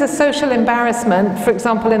 If there is a social embarrassment, for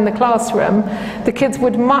example in the classroom, the kids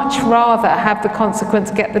would much rather have the consequence,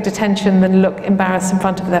 get the detention, than look embarrassed in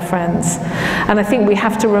front of their friends. And I think we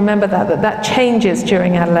have to remember that changes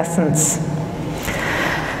during adolescence.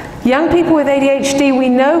 Young people with ADHD, we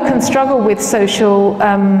know, can struggle with social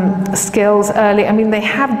skills early. I mean, they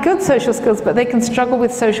have good social skills, but they can struggle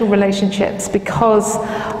with social relationships because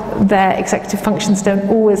their executive functions don't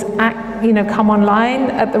always come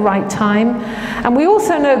online at the right time. And we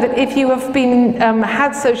also know that if you have been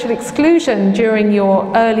had social exclusion during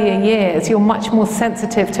your earlier years, you're much more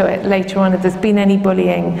sensitive to it later on. If there's been any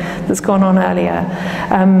bullying that's gone on earlier,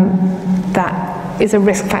 that is a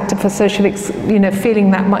risk factor for social,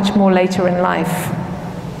 feeling that much more later in life.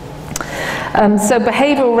 So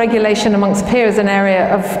behavioural regulation amongst peers is an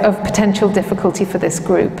area of potential difficulty for this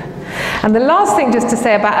group. And the last thing just to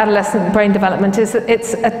say about adolescent brain development is that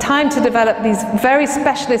it's a time to develop these very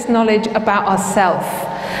specialist knowledge about ourself.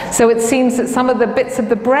 So it seems that some of the bits of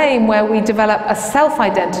the brain where we develop a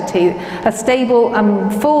self-identity, a stable,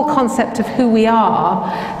 full concept of who we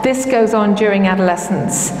are, this goes on during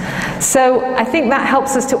adolescence. So I think that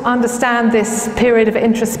helps us to understand this period of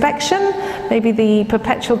introspection, maybe the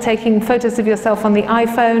perpetual taking photos of yourself on the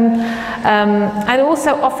iPhone, and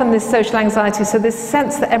also often this social anxiety, so this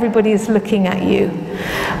sense that everybody is looking at you.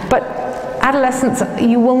 But adolescents,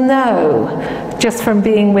 you will know, just from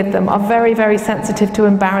being with them, are very, very sensitive to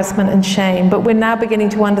embarrassment and shame. But we're now beginning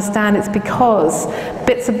to understand it's because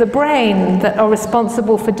bits of the brain that are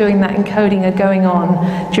responsible for doing that encoding are going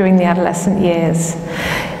on during the adolescent years.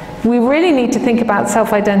 We really need to think about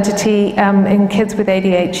self-identity in kids with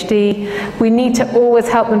ADHD. We need to always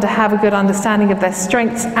help them to have a good understanding of their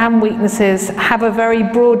strengths and weaknesses, have a very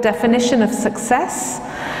broad definition of success,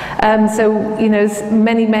 So, you know,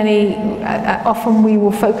 often we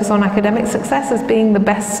will focus on academic success as being the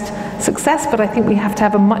best success, but I think we have to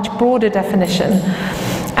have a much broader definition.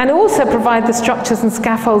 And also provide the structures and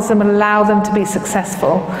scaffolds that allow them to be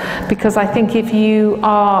successful. Because I think if you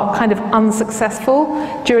are kind of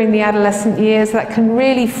unsuccessful during the adolescent years, that can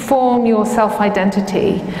really form your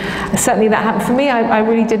self-identity. Certainly that happened for me. I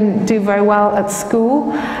really didn't do very well at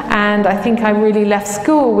school, and I think I really left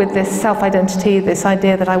school with this self-identity, this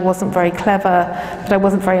idea that I wasn't very clever, that I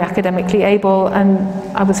wasn't very academically able, and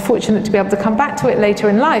I was fortunate to be able to come back to it later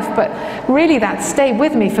in life, but really that stayed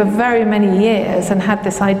with me for very many years and had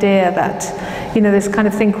this idea that, you know, this kind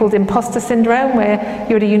of thing called imposter syndrome, where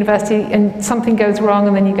you're at a university and something goes wrong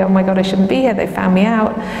and then you go, oh my God, I shouldn't be here, they found me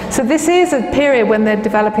out. So this is a period when they're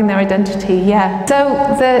developing their identity, yeah.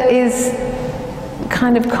 So there is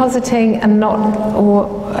kind of cosseting and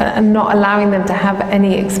not allowing them to have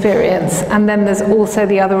any experience. And then there's also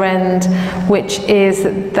the other end, which is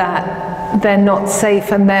that they're not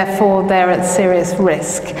safe and therefore they're at serious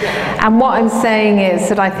risk. And what I'm saying is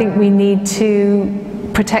that I think we need to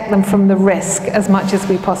protect them from the risk as much as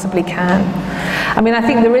we possibly can. I mean, I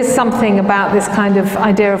think there is something about this kind of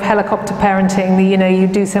idea of helicopter parenting, that, you know, you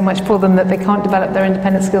do so much for them that they can't develop their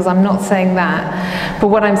independent skills. I'm not saying that. But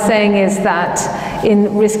what I'm saying is that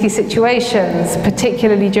in risky situations,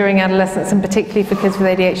 particularly during adolescence and particularly for kids with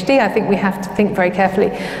ADHD, I think we have to think very carefully.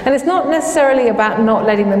 And it's not necessarily about not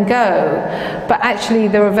letting them go, but actually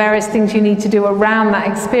there are various things you need to do around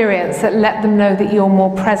that experience that let them know that you're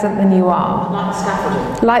more present than you are. Like the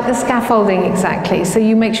scaffolding. Like the scaffolding, exactly. So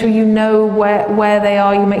you make sure you know where they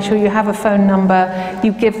are, you make sure you have a phone number,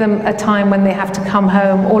 you give them a time when they have to come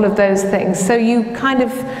home, all of those things. So you kind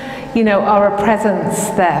of, you know, are a presence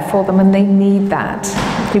there for them, and they need that.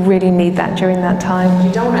 They really need that during that time.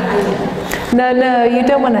 You don't want to alienate them. No, you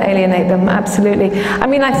don't want to alienate them, absolutely. I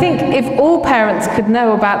mean, I think if all parents could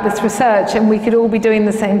know about this research and we could all be doing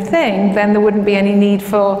the same thing, then there wouldn't be any need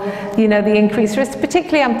for, you know, the increased risk.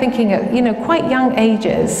 Particularly, I'm thinking at, you know, quite young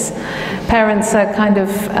ages, parents are kind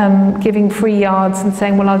of giving free yards and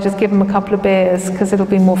saying, well, I'll just give them a couple of beers because it'll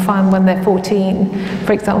be more fun when they're 14,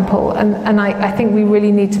 for example. And I think we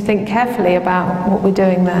really need to think carefully about what we're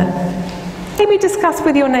doing there. Maybe discuss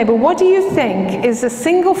with your neighbour, what do you think is a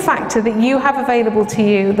single factor that you have available to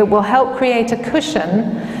you that will help create a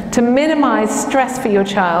cushion to minimise stress for your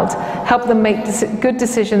child, help them make good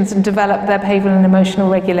decisions and develop their behavioural and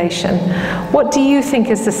emotional regulation? What do you think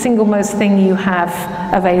is the single most thing you have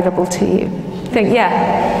available to you? Think,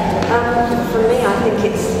 yeah? For me, I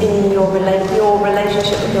think it's in your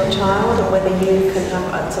relationship with your child, and whether you can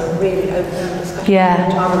have a sort of really open discussion with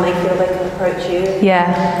your child and they feel they can approach you.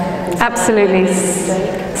 Yeah, absolutely.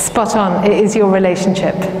 Spot on. It is your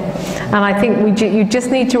relationship. And I think you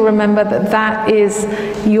just need to remember that that is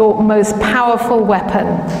your most powerful weapon,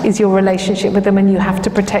 is your relationship with them, and you have to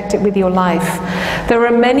protect it with your life. There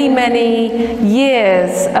are many, many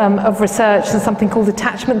years of research on something called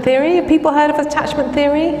attachment theory. Have people heard of attachment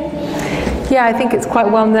theory? Yeah, I think it's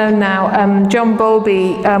quite well known now. John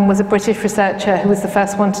Bowlby was a British researcher who was the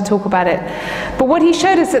first one to talk about it. But what he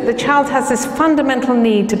showed is that the child has this fundamental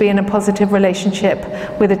need to be in a positive relationship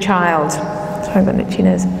with a child. Sorry, I've got an itchy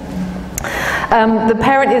nose. The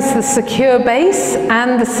parent is the secure base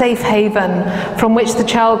and the safe haven from which the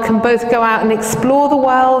child can both go out and explore the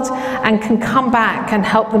world and can come back and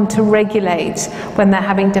help them to regulate when they're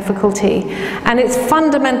having difficulty. And it's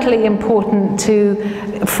fundamentally important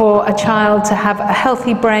for a child to have a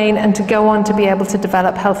healthy brain and to go on to be able to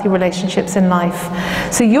develop healthy relationships in life.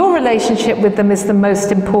 So your relationship with them is the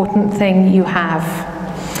most important thing you have.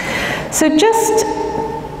 So just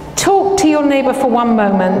talk to your neighbour for one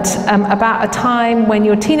moment about a time when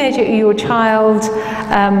your teenager or your child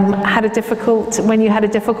had a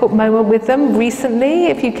difficult moment with them recently,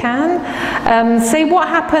 if you can. Say what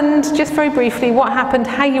happened, just very briefly, what happened,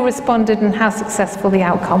 how you responded, and how successful the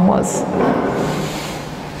outcome was.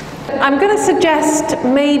 I'm going to suggest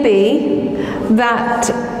maybe that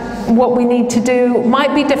what we need to do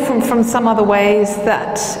might be different from some other ways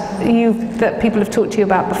that people have talked to you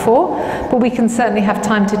about before, but we can certainly have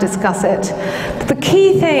time to discuss it. But the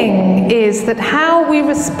key thing is that how we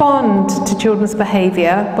respond to children's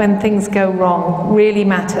behaviour when things go wrong really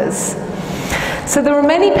matters. So there are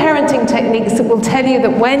many parenting techniques that will tell you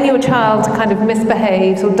that when your child kind of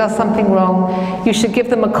misbehaves or does something wrong, you should give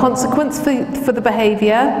them a consequence for the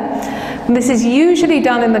behaviour. And this is usually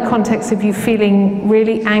done in the context of you feeling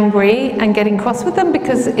really angry and getting cross with them,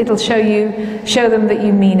 because it'll show them that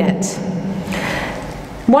you mean it.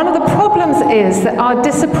 One of the problems is that our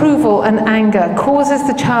disapproval and anger causes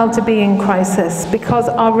the child to be in crisis because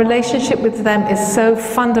our relationship with them is so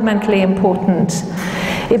fundamentally important.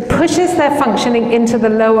 It pushes their functioning into the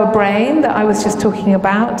lower brain that I was just talking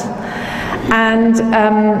about, and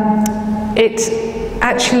it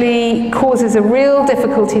actually causes a real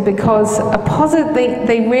difficulty because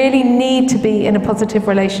they really need to be in a positive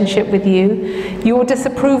relationship with you. Your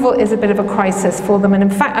disapproval is a bit of a crisis for them. And in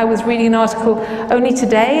fact, I was reading an article only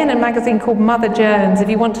today in a magazine called Mother Jones. If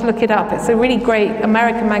you want to look it up, it's a really great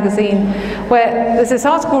American magazine where there's this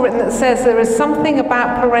article written that says there is something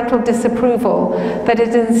about parental disapproval that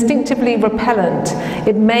is instinctively repellent.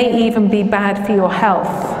 It may even be bad for your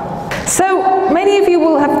health. So many of you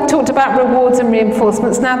will have talked about rewards and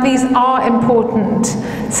reinforcements. Now these are important.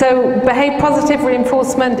 So behave positive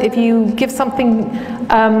reinforcement, if you give something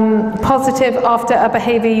positive after a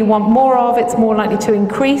behavior you want more of, it's more likely to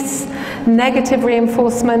increase. Negative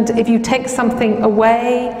reinforcement, if you take something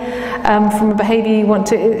away from a behavior you want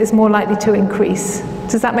to, is more likely to increase.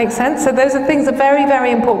 Does that make sense? So those are things that are very,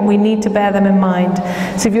 very important. We need to bear them in mind.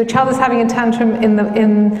 So if your child is having a tantrum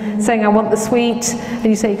in saying, I want the sweet, and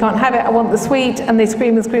you say, you can't have it, I want the sweet, and they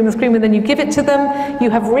scream and scream and scream, and then you give it to them, you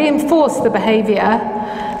have reinforced the behavior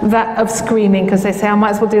of screaming, because they say, I might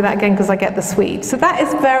as well do that again because I get the sweet. So that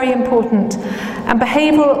is very important. And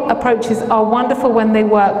behavioral approaches are wonderful when they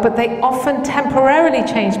work, but they often temporarily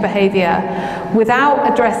change behavior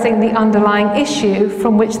without addressing the underlying issue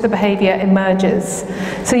from which the behavior emerges.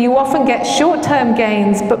 So you often get short-term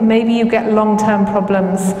gains, but maybe you get long-term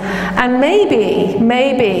problems. And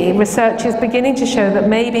maybe research is beginning to show that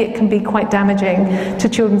maybe it can be quite damaging to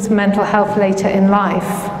children's mental health later in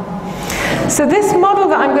life. So this model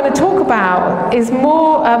that I'm going to talk about is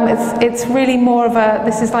more, it's really more of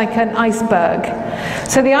this is like an iceberg.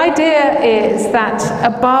 So the idea is that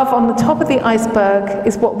above, on the top of the iceberg,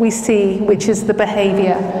 is what we see, which is the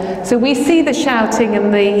behavior. So we see the shouting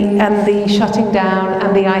and the shutting down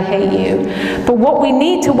and the I hate you. But what we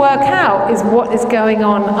need to work out is what is going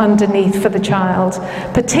on underneath for the child,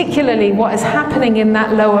 particularly what is happening in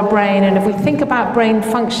that lower brain. And if we think about brain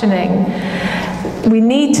functioning, we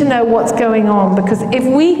need to know what's going on, because if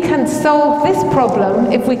we can solve this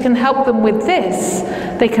problem, if we can help them with this,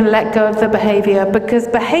 they can let go of the behavior, because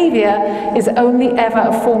behavior is only ever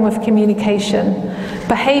a form of communication.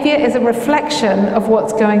 Behavior is a reflection of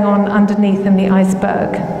what's going on underneath in the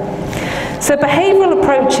iceberg. So behavioral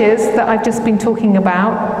approaches that I've just been talking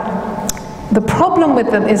about, the problem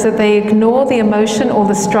with them is that they ignore the emotion or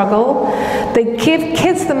the struggle. They give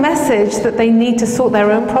kids the message that they need to sort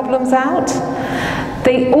their own problems out.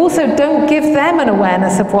 They also don't give them an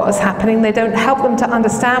awareness of what is happening. They don't help them to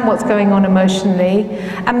understand what's going on emotionally.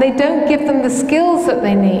 And they don't give them the skills that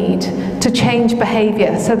they need to change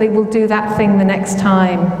behavior, so they will do that thing the next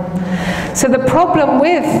time. So the problem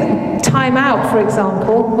with timeout, for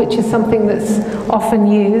example, which is something that's often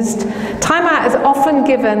used, timeout is often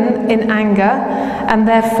given in anger, and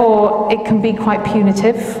therefore it can be quite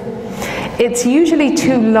punitive. It's usually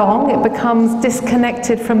too long. It becomes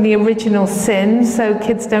disconnected from the original sin, so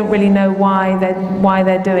kids don't really know why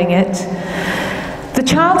they're doing it. The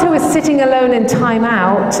child who is sitting alone in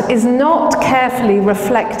timeout is not carefully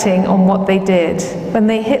reflecting on what they did. When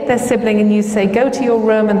they hit their sibling and you say, go to your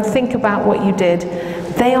room and think about what you did,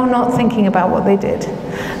 they are not thinking about what they did.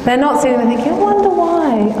 They're not sitting there thinking, I wonder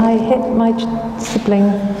why I hit my sibling.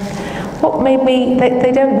 What made me,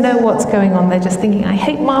 they don't know what's going on. They're just thinking, I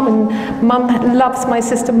hate mum, and mum loves my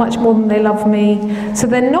sister much more than they love me. So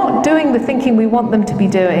they're not doing the thinking we want them to be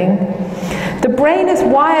doing. The brain is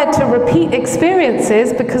wired to repeat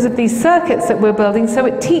experiences because of these circuits that we're building, so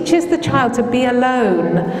it teaches the child to be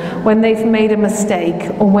alone when they've made a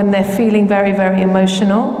mistake or when they're feeling very, very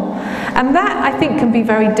emotional. And that, I think, can be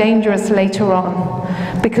very dangerous later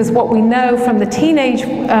on, because what we know from the teenage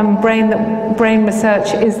brain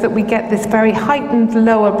research is that we get this very heightened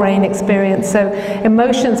lower brain experience, so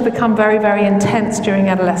emotions become very, very intense during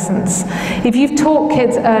adolescence. If you've taught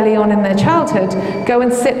kids early on in their childhood, go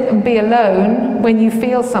and sit and be alone when you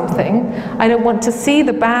feel something. I don't want to see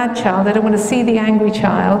the bad child, I don't want to see the angry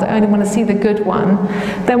child, I only want to see the good one.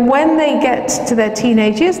 Then when they get to their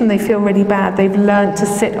teenage years and they feel really bad, they've learned to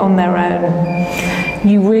sit on their own.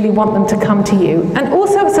 You really want them to come to you. And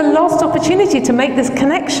also it's a lost opportunity to make this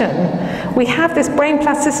connection. We have this brain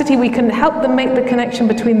plasticity, we can help them make the connection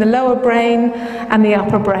between the lower brain and the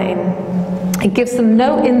upper brain. It gives them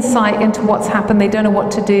no insight into what's happened, they don't know what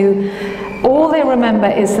to do. All they remember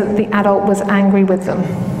is that the adult was angry with them.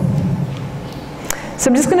 So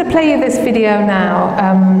I'm just going to play you this video now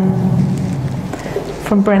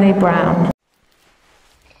from Brené Brown.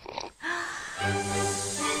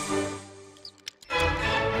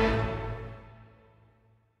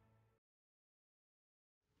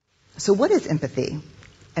 So what is empathy,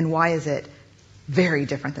 and why is it very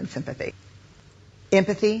different than sympathy?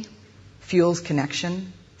 Empathy fuels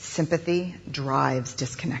connection. Sympathy drives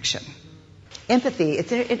disconnection. Empathy, it's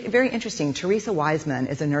very interesting. Teresa Wiseman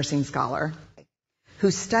is a nursing scholar who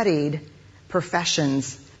studied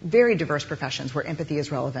professions, very diverse professions where empathy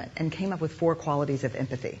is relevant, and came up with 4 qualities of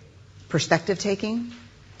empathy. Perspective taking,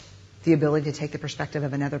 the ability to take the perspective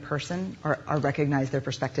of another person or recognize their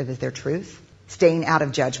perspective as their truth. Staying out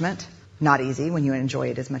of judgment, not easy when you enjoy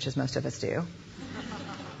it as much as most of us do.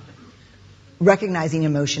 Recognizing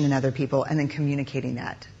emotion in other people and then communicating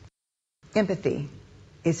that. Empathy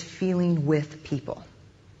is feeling with people.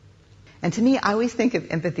 And to me, I always think of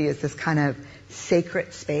empathy as this kind of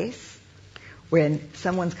sacred space when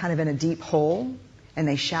someone's kind of in a deep hole and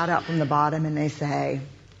they shout out from the bottom and they say,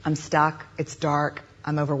 I'm stuck, it's dark,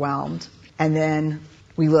 I'm overwhelmed. And then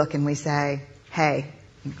we look and we say, hey,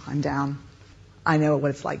 you climb down. I know what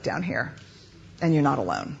it's like down here. And you're not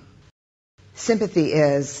alone. Sympathy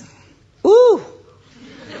is, ooh,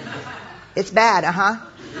 it's bad,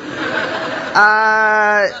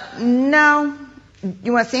 no.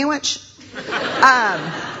 You want a sandwich?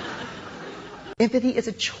 Empathy is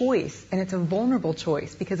a choice, and it's a vulnerable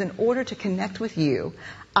choice, because in order to connect with you,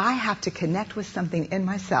 I have to connect with something in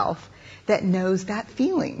myself that knows that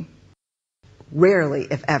feeling. Rarely,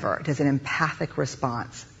 if ever, does an empathic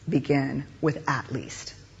response begin with at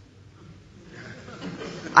least.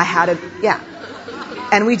 Yeah.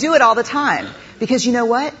 And we do it all the time. Because you know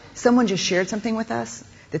what? Someone just shared something with us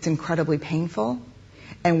that's incredibly painful,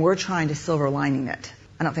 and we're trying to silver lining it.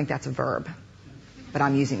 I don't think that's a verb, but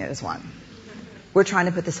I'm using it as one. We're trying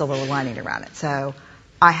to put the silver lining around it. So,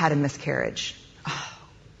 I had a miscarriage. Oh,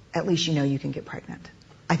 at least you know you can get pregnant.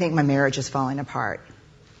 I think my marriage is falling apart.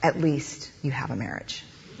 At least you have a marriage.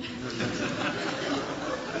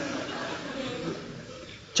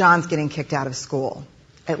 John's getting kicked out of school.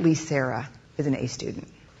 At least Sarah is an A student.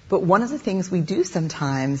 But one of the things we do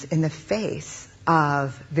sometimes in the face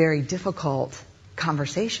of very difficult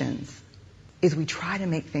conversations is we try to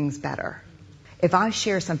make things better. If I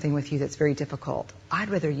share something with you that's very difficult, I'd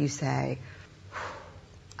rather you say,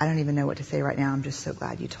 I don't even know what to say right now, I'm just so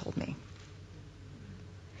glad you told me.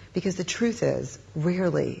 Because the truth is,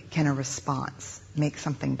 rarely can a response make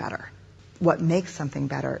something better. What makes something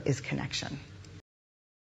better is connection.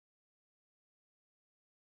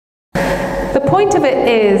 The point of it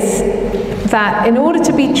is that in order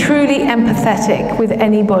to be truly empathetic with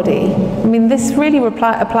anybody, I mean, this really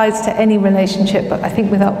applies to any relationship, but I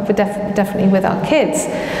think definitely with our kids,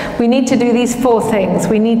 we need to do these 4 things.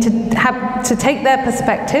 We need to take their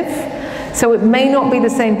perspective. So it may not be the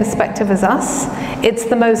same perspective as us. It's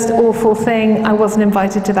the most awful thing. I wasn't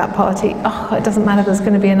invited to that party. Oh, it doesn't matter, there's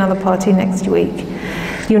going to be another party next week.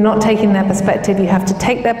 You're not taking their perspective. You have to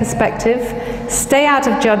take their perspective. Stay out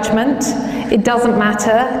of judgment. It doesn't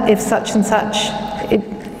matter if such and such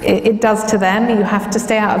it does to them. You have to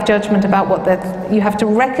stay out of judgment about you have to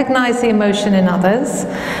recognize the emotion in others.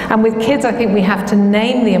 And with kids, I think we have to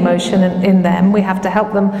name the emotion in them. We have to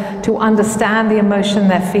help them to understand the emotion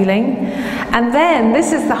they're feeling. And then,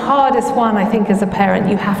 this is the hardest one, I think, as a parent.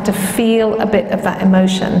 You have to feel a bit of that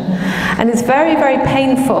emotion. And it's very, very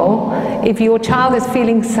painful if your child is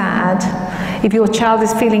feeling sad, if your child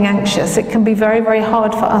is feeling anxious. It can be very, very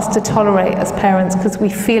hard for us to tolerate as parents because we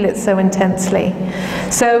feel it so intensely.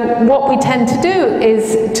 So what we tend to do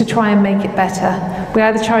is to try and make it better. We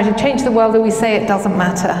either try to change the world or we say it doesn't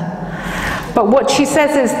matter. But what she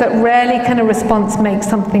says is that rarely can a response make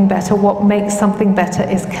something better. What makes something better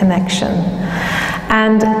is connection.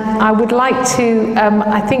 And I would like to,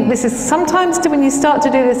 I think this is sometimes when you start to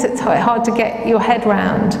do this, it's hard to get your head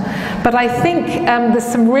round. But I think there's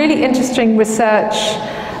some really interesting research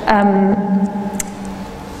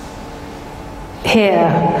here,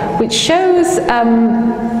 which shows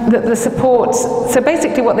that the support, so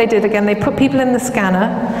basically what they did, again, they put people in the scanner,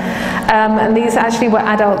 and these actually were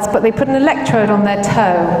adults, but they put an electrode on their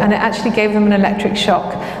toe, and it actually gave them an electric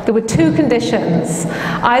shock. There were 2 conditions.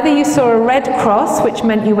 Either you saw a red cross, which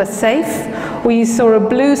meant you were safe, or you saw a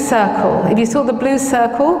blue circle. If you saw the blue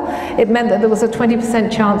circle, it meant that there was a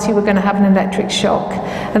 20% chance you were going to have an electric shock.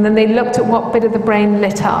 And then they looked at what bit of the brain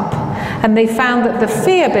lit up, and they found that the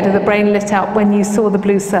fear bit of the brain lit up when you saw the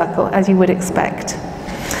blue circle, as you would expect.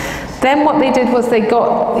 Then what they did was they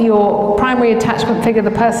got your primary attachment figure, the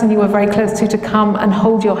person you were very close to come and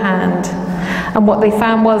hold your hand. And what they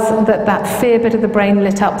found was that that fear bit of the brain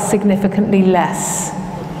lit up significantly less.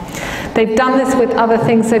 They've done this with other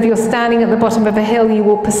things. So if you're standing at the bottom of a hill, you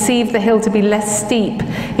will perceive the hill to be less steep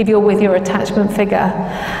if you're with your attachment figure.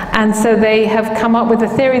 And so they have come up with a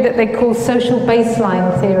theory that they call social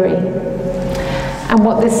baseline theory. And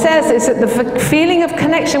what this says is that the feeling of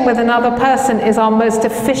connection with another person is our most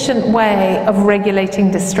efficient way of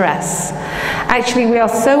regulating distress. Actually, we are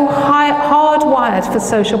so hardwired for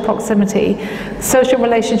social proximity. Social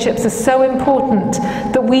relationships are so important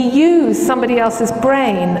that we use somebody else's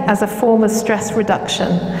brain as a form of stress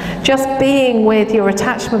reduction. Just being with your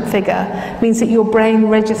attachment figure means that your brain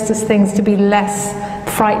registers things to be less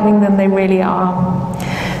frightening than they really are.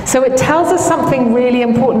 So it tells us something really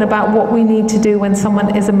important about what we need to do when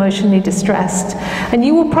someone is emotionally distressed. And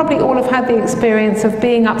you will probably all have had the experience of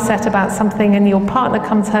being upset about something and your partner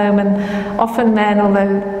comes home, and often men,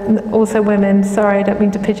 although also women, sorry, I don't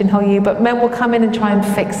mean to pigeonhole you, but men will come in and try and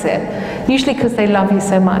fix it. Usually because they love you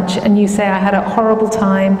so much, and you say, I had a horrible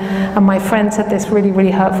time and my friend said this really,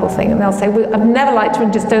 really hurtful thing. And they'll say, well, I've never liked her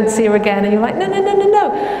and just don't see her again. And you're like,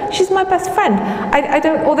 no, she's my best friend. I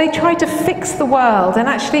don't, or they try to fix the world, and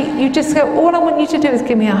actually you just go, all I want you to do is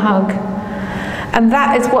give me a hug. And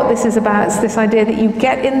that is what this is about. It's this idea that you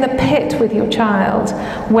get in the pit with your child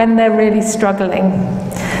when they're really struggling.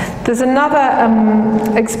 There's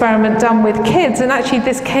another experiment done with kids, and actually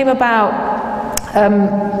this came about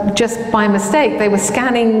just by mistake. They were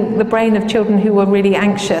scanning the brain of children who were really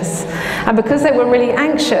anxious. And because they were really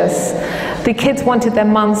anxious, the kids wanted their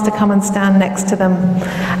mums to come and stand next to them.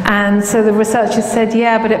 And so the researchers said,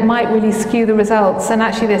 yeah, but it might really skew the results. And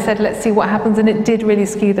actually they said, let's see what happens. And it did really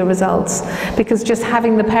skew the results, because just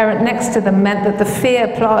having the parent next to them meant that the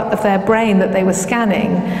fear part of their brain that they were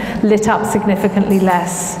scanning lit up significantly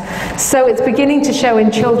less. So it's beginning to show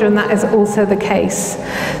in children that is also the case.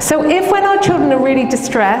 So if when our children are really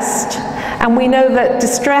distressed, and we know that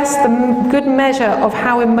distress, the good measure of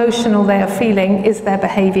how emotional they are feeling is their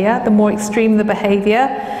behaviour. The more extreme the behaviour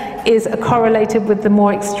is correlated with the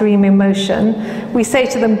more extreme emotion. We say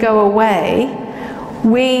to them, go away.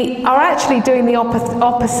 We are actually doing the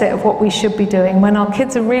opposite of what we should be doing when our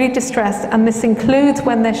kids are really distressed, and this includes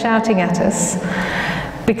when they're shouting at us.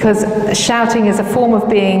 Because shouting is a form of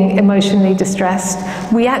being emotionally distressed.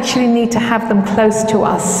 We actually need to have them close to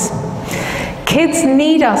us. Kids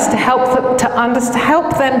need us to help them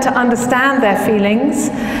to understand their feelings.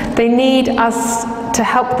 They need us to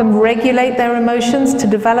help them regulate their emotions, to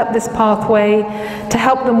develop this pathway, to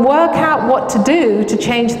help them work out what to do to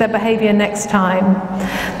change their behavior next time.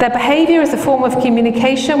 Their behavior is a form of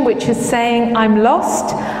communication, which is saying, I'm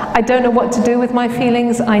lost, I don't know what to do with my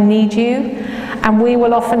feelings, I need you. And we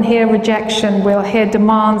will often hear rejection, we'll hear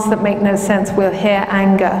demands that make no sense, we'll hear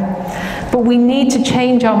anger. But we need to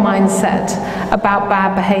change our mindset about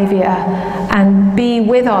bad behavior and be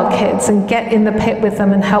with our kids and get in the pit with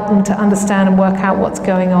them and help them to understand and work out what's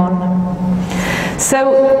going on.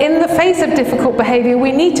 So in the face of difficult behavior,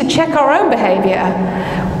 we need to check our own behavior.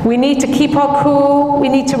 We need to keep our cool, we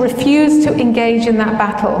need to refuse to engage in that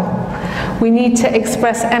battle. We need to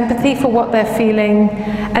express empathy for what they're feeling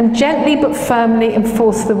and gently but firmly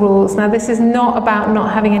enforce the rules. Now, this is not about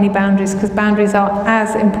not having any boundaries, because boundaries are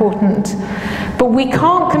as important. But we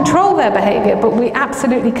can't control their behavior, but we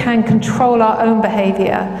absolutely can control our own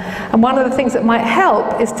behavior. And one of the things that might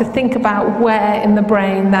help is to think about where in the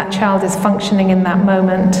brain that child is functioning in that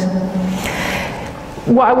moment.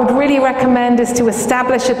 What I would really recommend is to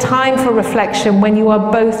establish a time for reflection when you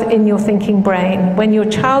are both in your thinking brain. When your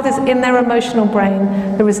child is in their emotional brain,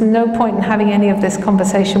 there is no point in having any of this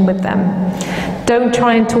conversation with them. Don't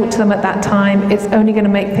try and talk to them at that time. It's only going to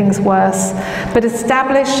make things worse. But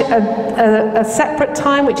establish a separate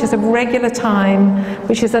time, which is a regular time,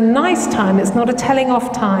 which is a nice time. It's not a telling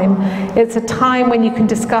off time. It's a time when you can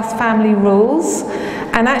discuss family rules.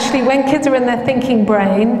 And actually, when kids are in their thinking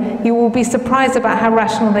brain, you will be surprised about how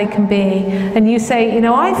rational they can be. And you say, you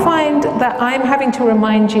know, I find that I'm having to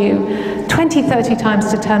remind you 20, 30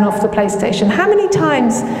 times to turn off the PlayStation. How many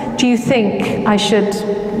times do you think I should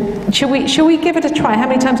we give it a try? How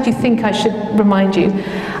many times do you think I should remind you?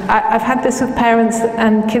 I've had this with parents,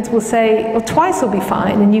 and kids will say, well, twice will be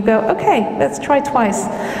fine. And you go, okay, let's try twice.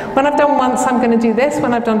 When I've done once, I'm going to do this.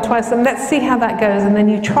 When I've done twice, then let's see how that goes. And then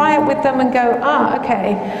you try it with them and go,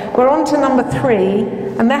 okay, we're on to number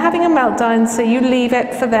 3. And they're having a meltdown, so you leave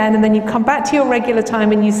it for then. And then you come back to your regular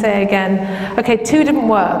time and you say again, okay, 2 didn't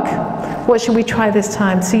work. What should we try this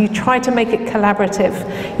time? So you try to make it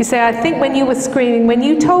collaborative. You say, I think when you were screaming, when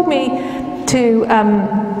you told me to,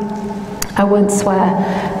 I won't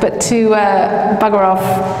swear, but to bugger off,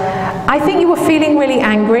 I think you were feeling really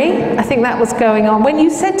angry. I think that was going on. When you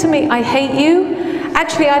said to me, I hate you,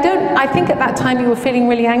 actually, I think at that time you were feeling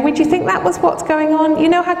really angry. Do you think that was what's going on? You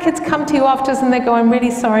know how kids come to you afterwards and they go, I'm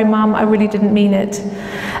really sorry, Mum, I really didn't mean it.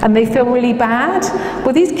 And they feel really bad.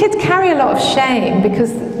 Well, these kids carry a lot of shame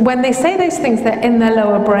because when they say those things, they're in their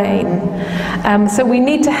lower brain. So we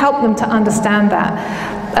need to help them to understand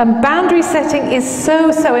that. Boundary setting is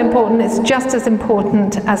so important. It's just as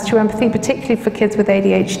important as true empathy, particularly for kids with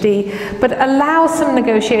ADHD, but allow some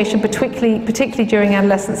negotiation, particularly during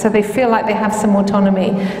adolescence, so they feel like they have some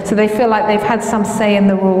autonomy, so they feel like they've had some say in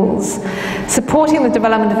the rules. Supporting the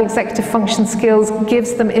development of executive function skills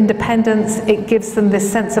gives them independence, it gives them this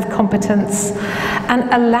sense of competence, and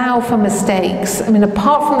allow for mistakes. I mean,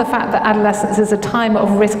 apart from the fact that adolescence is a time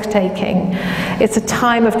of risk-taking, it's a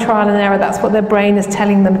time of trial and error, that's what their brain is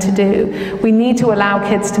telling them to do. We need to allow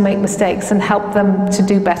kids to make mistakes and help them to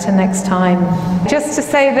do better next time. Just to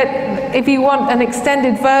say that if you want an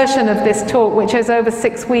extended version of this talk, which is over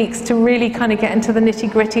 6 weeks, to really kind of get into the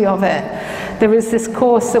nitty-gritty of it, there is this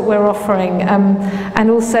course that we're offering,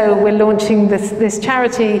 and also we're launching this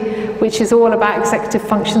charity which is all about executive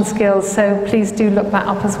function skills, so please do look that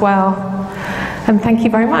up as well. And thank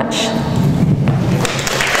you very much.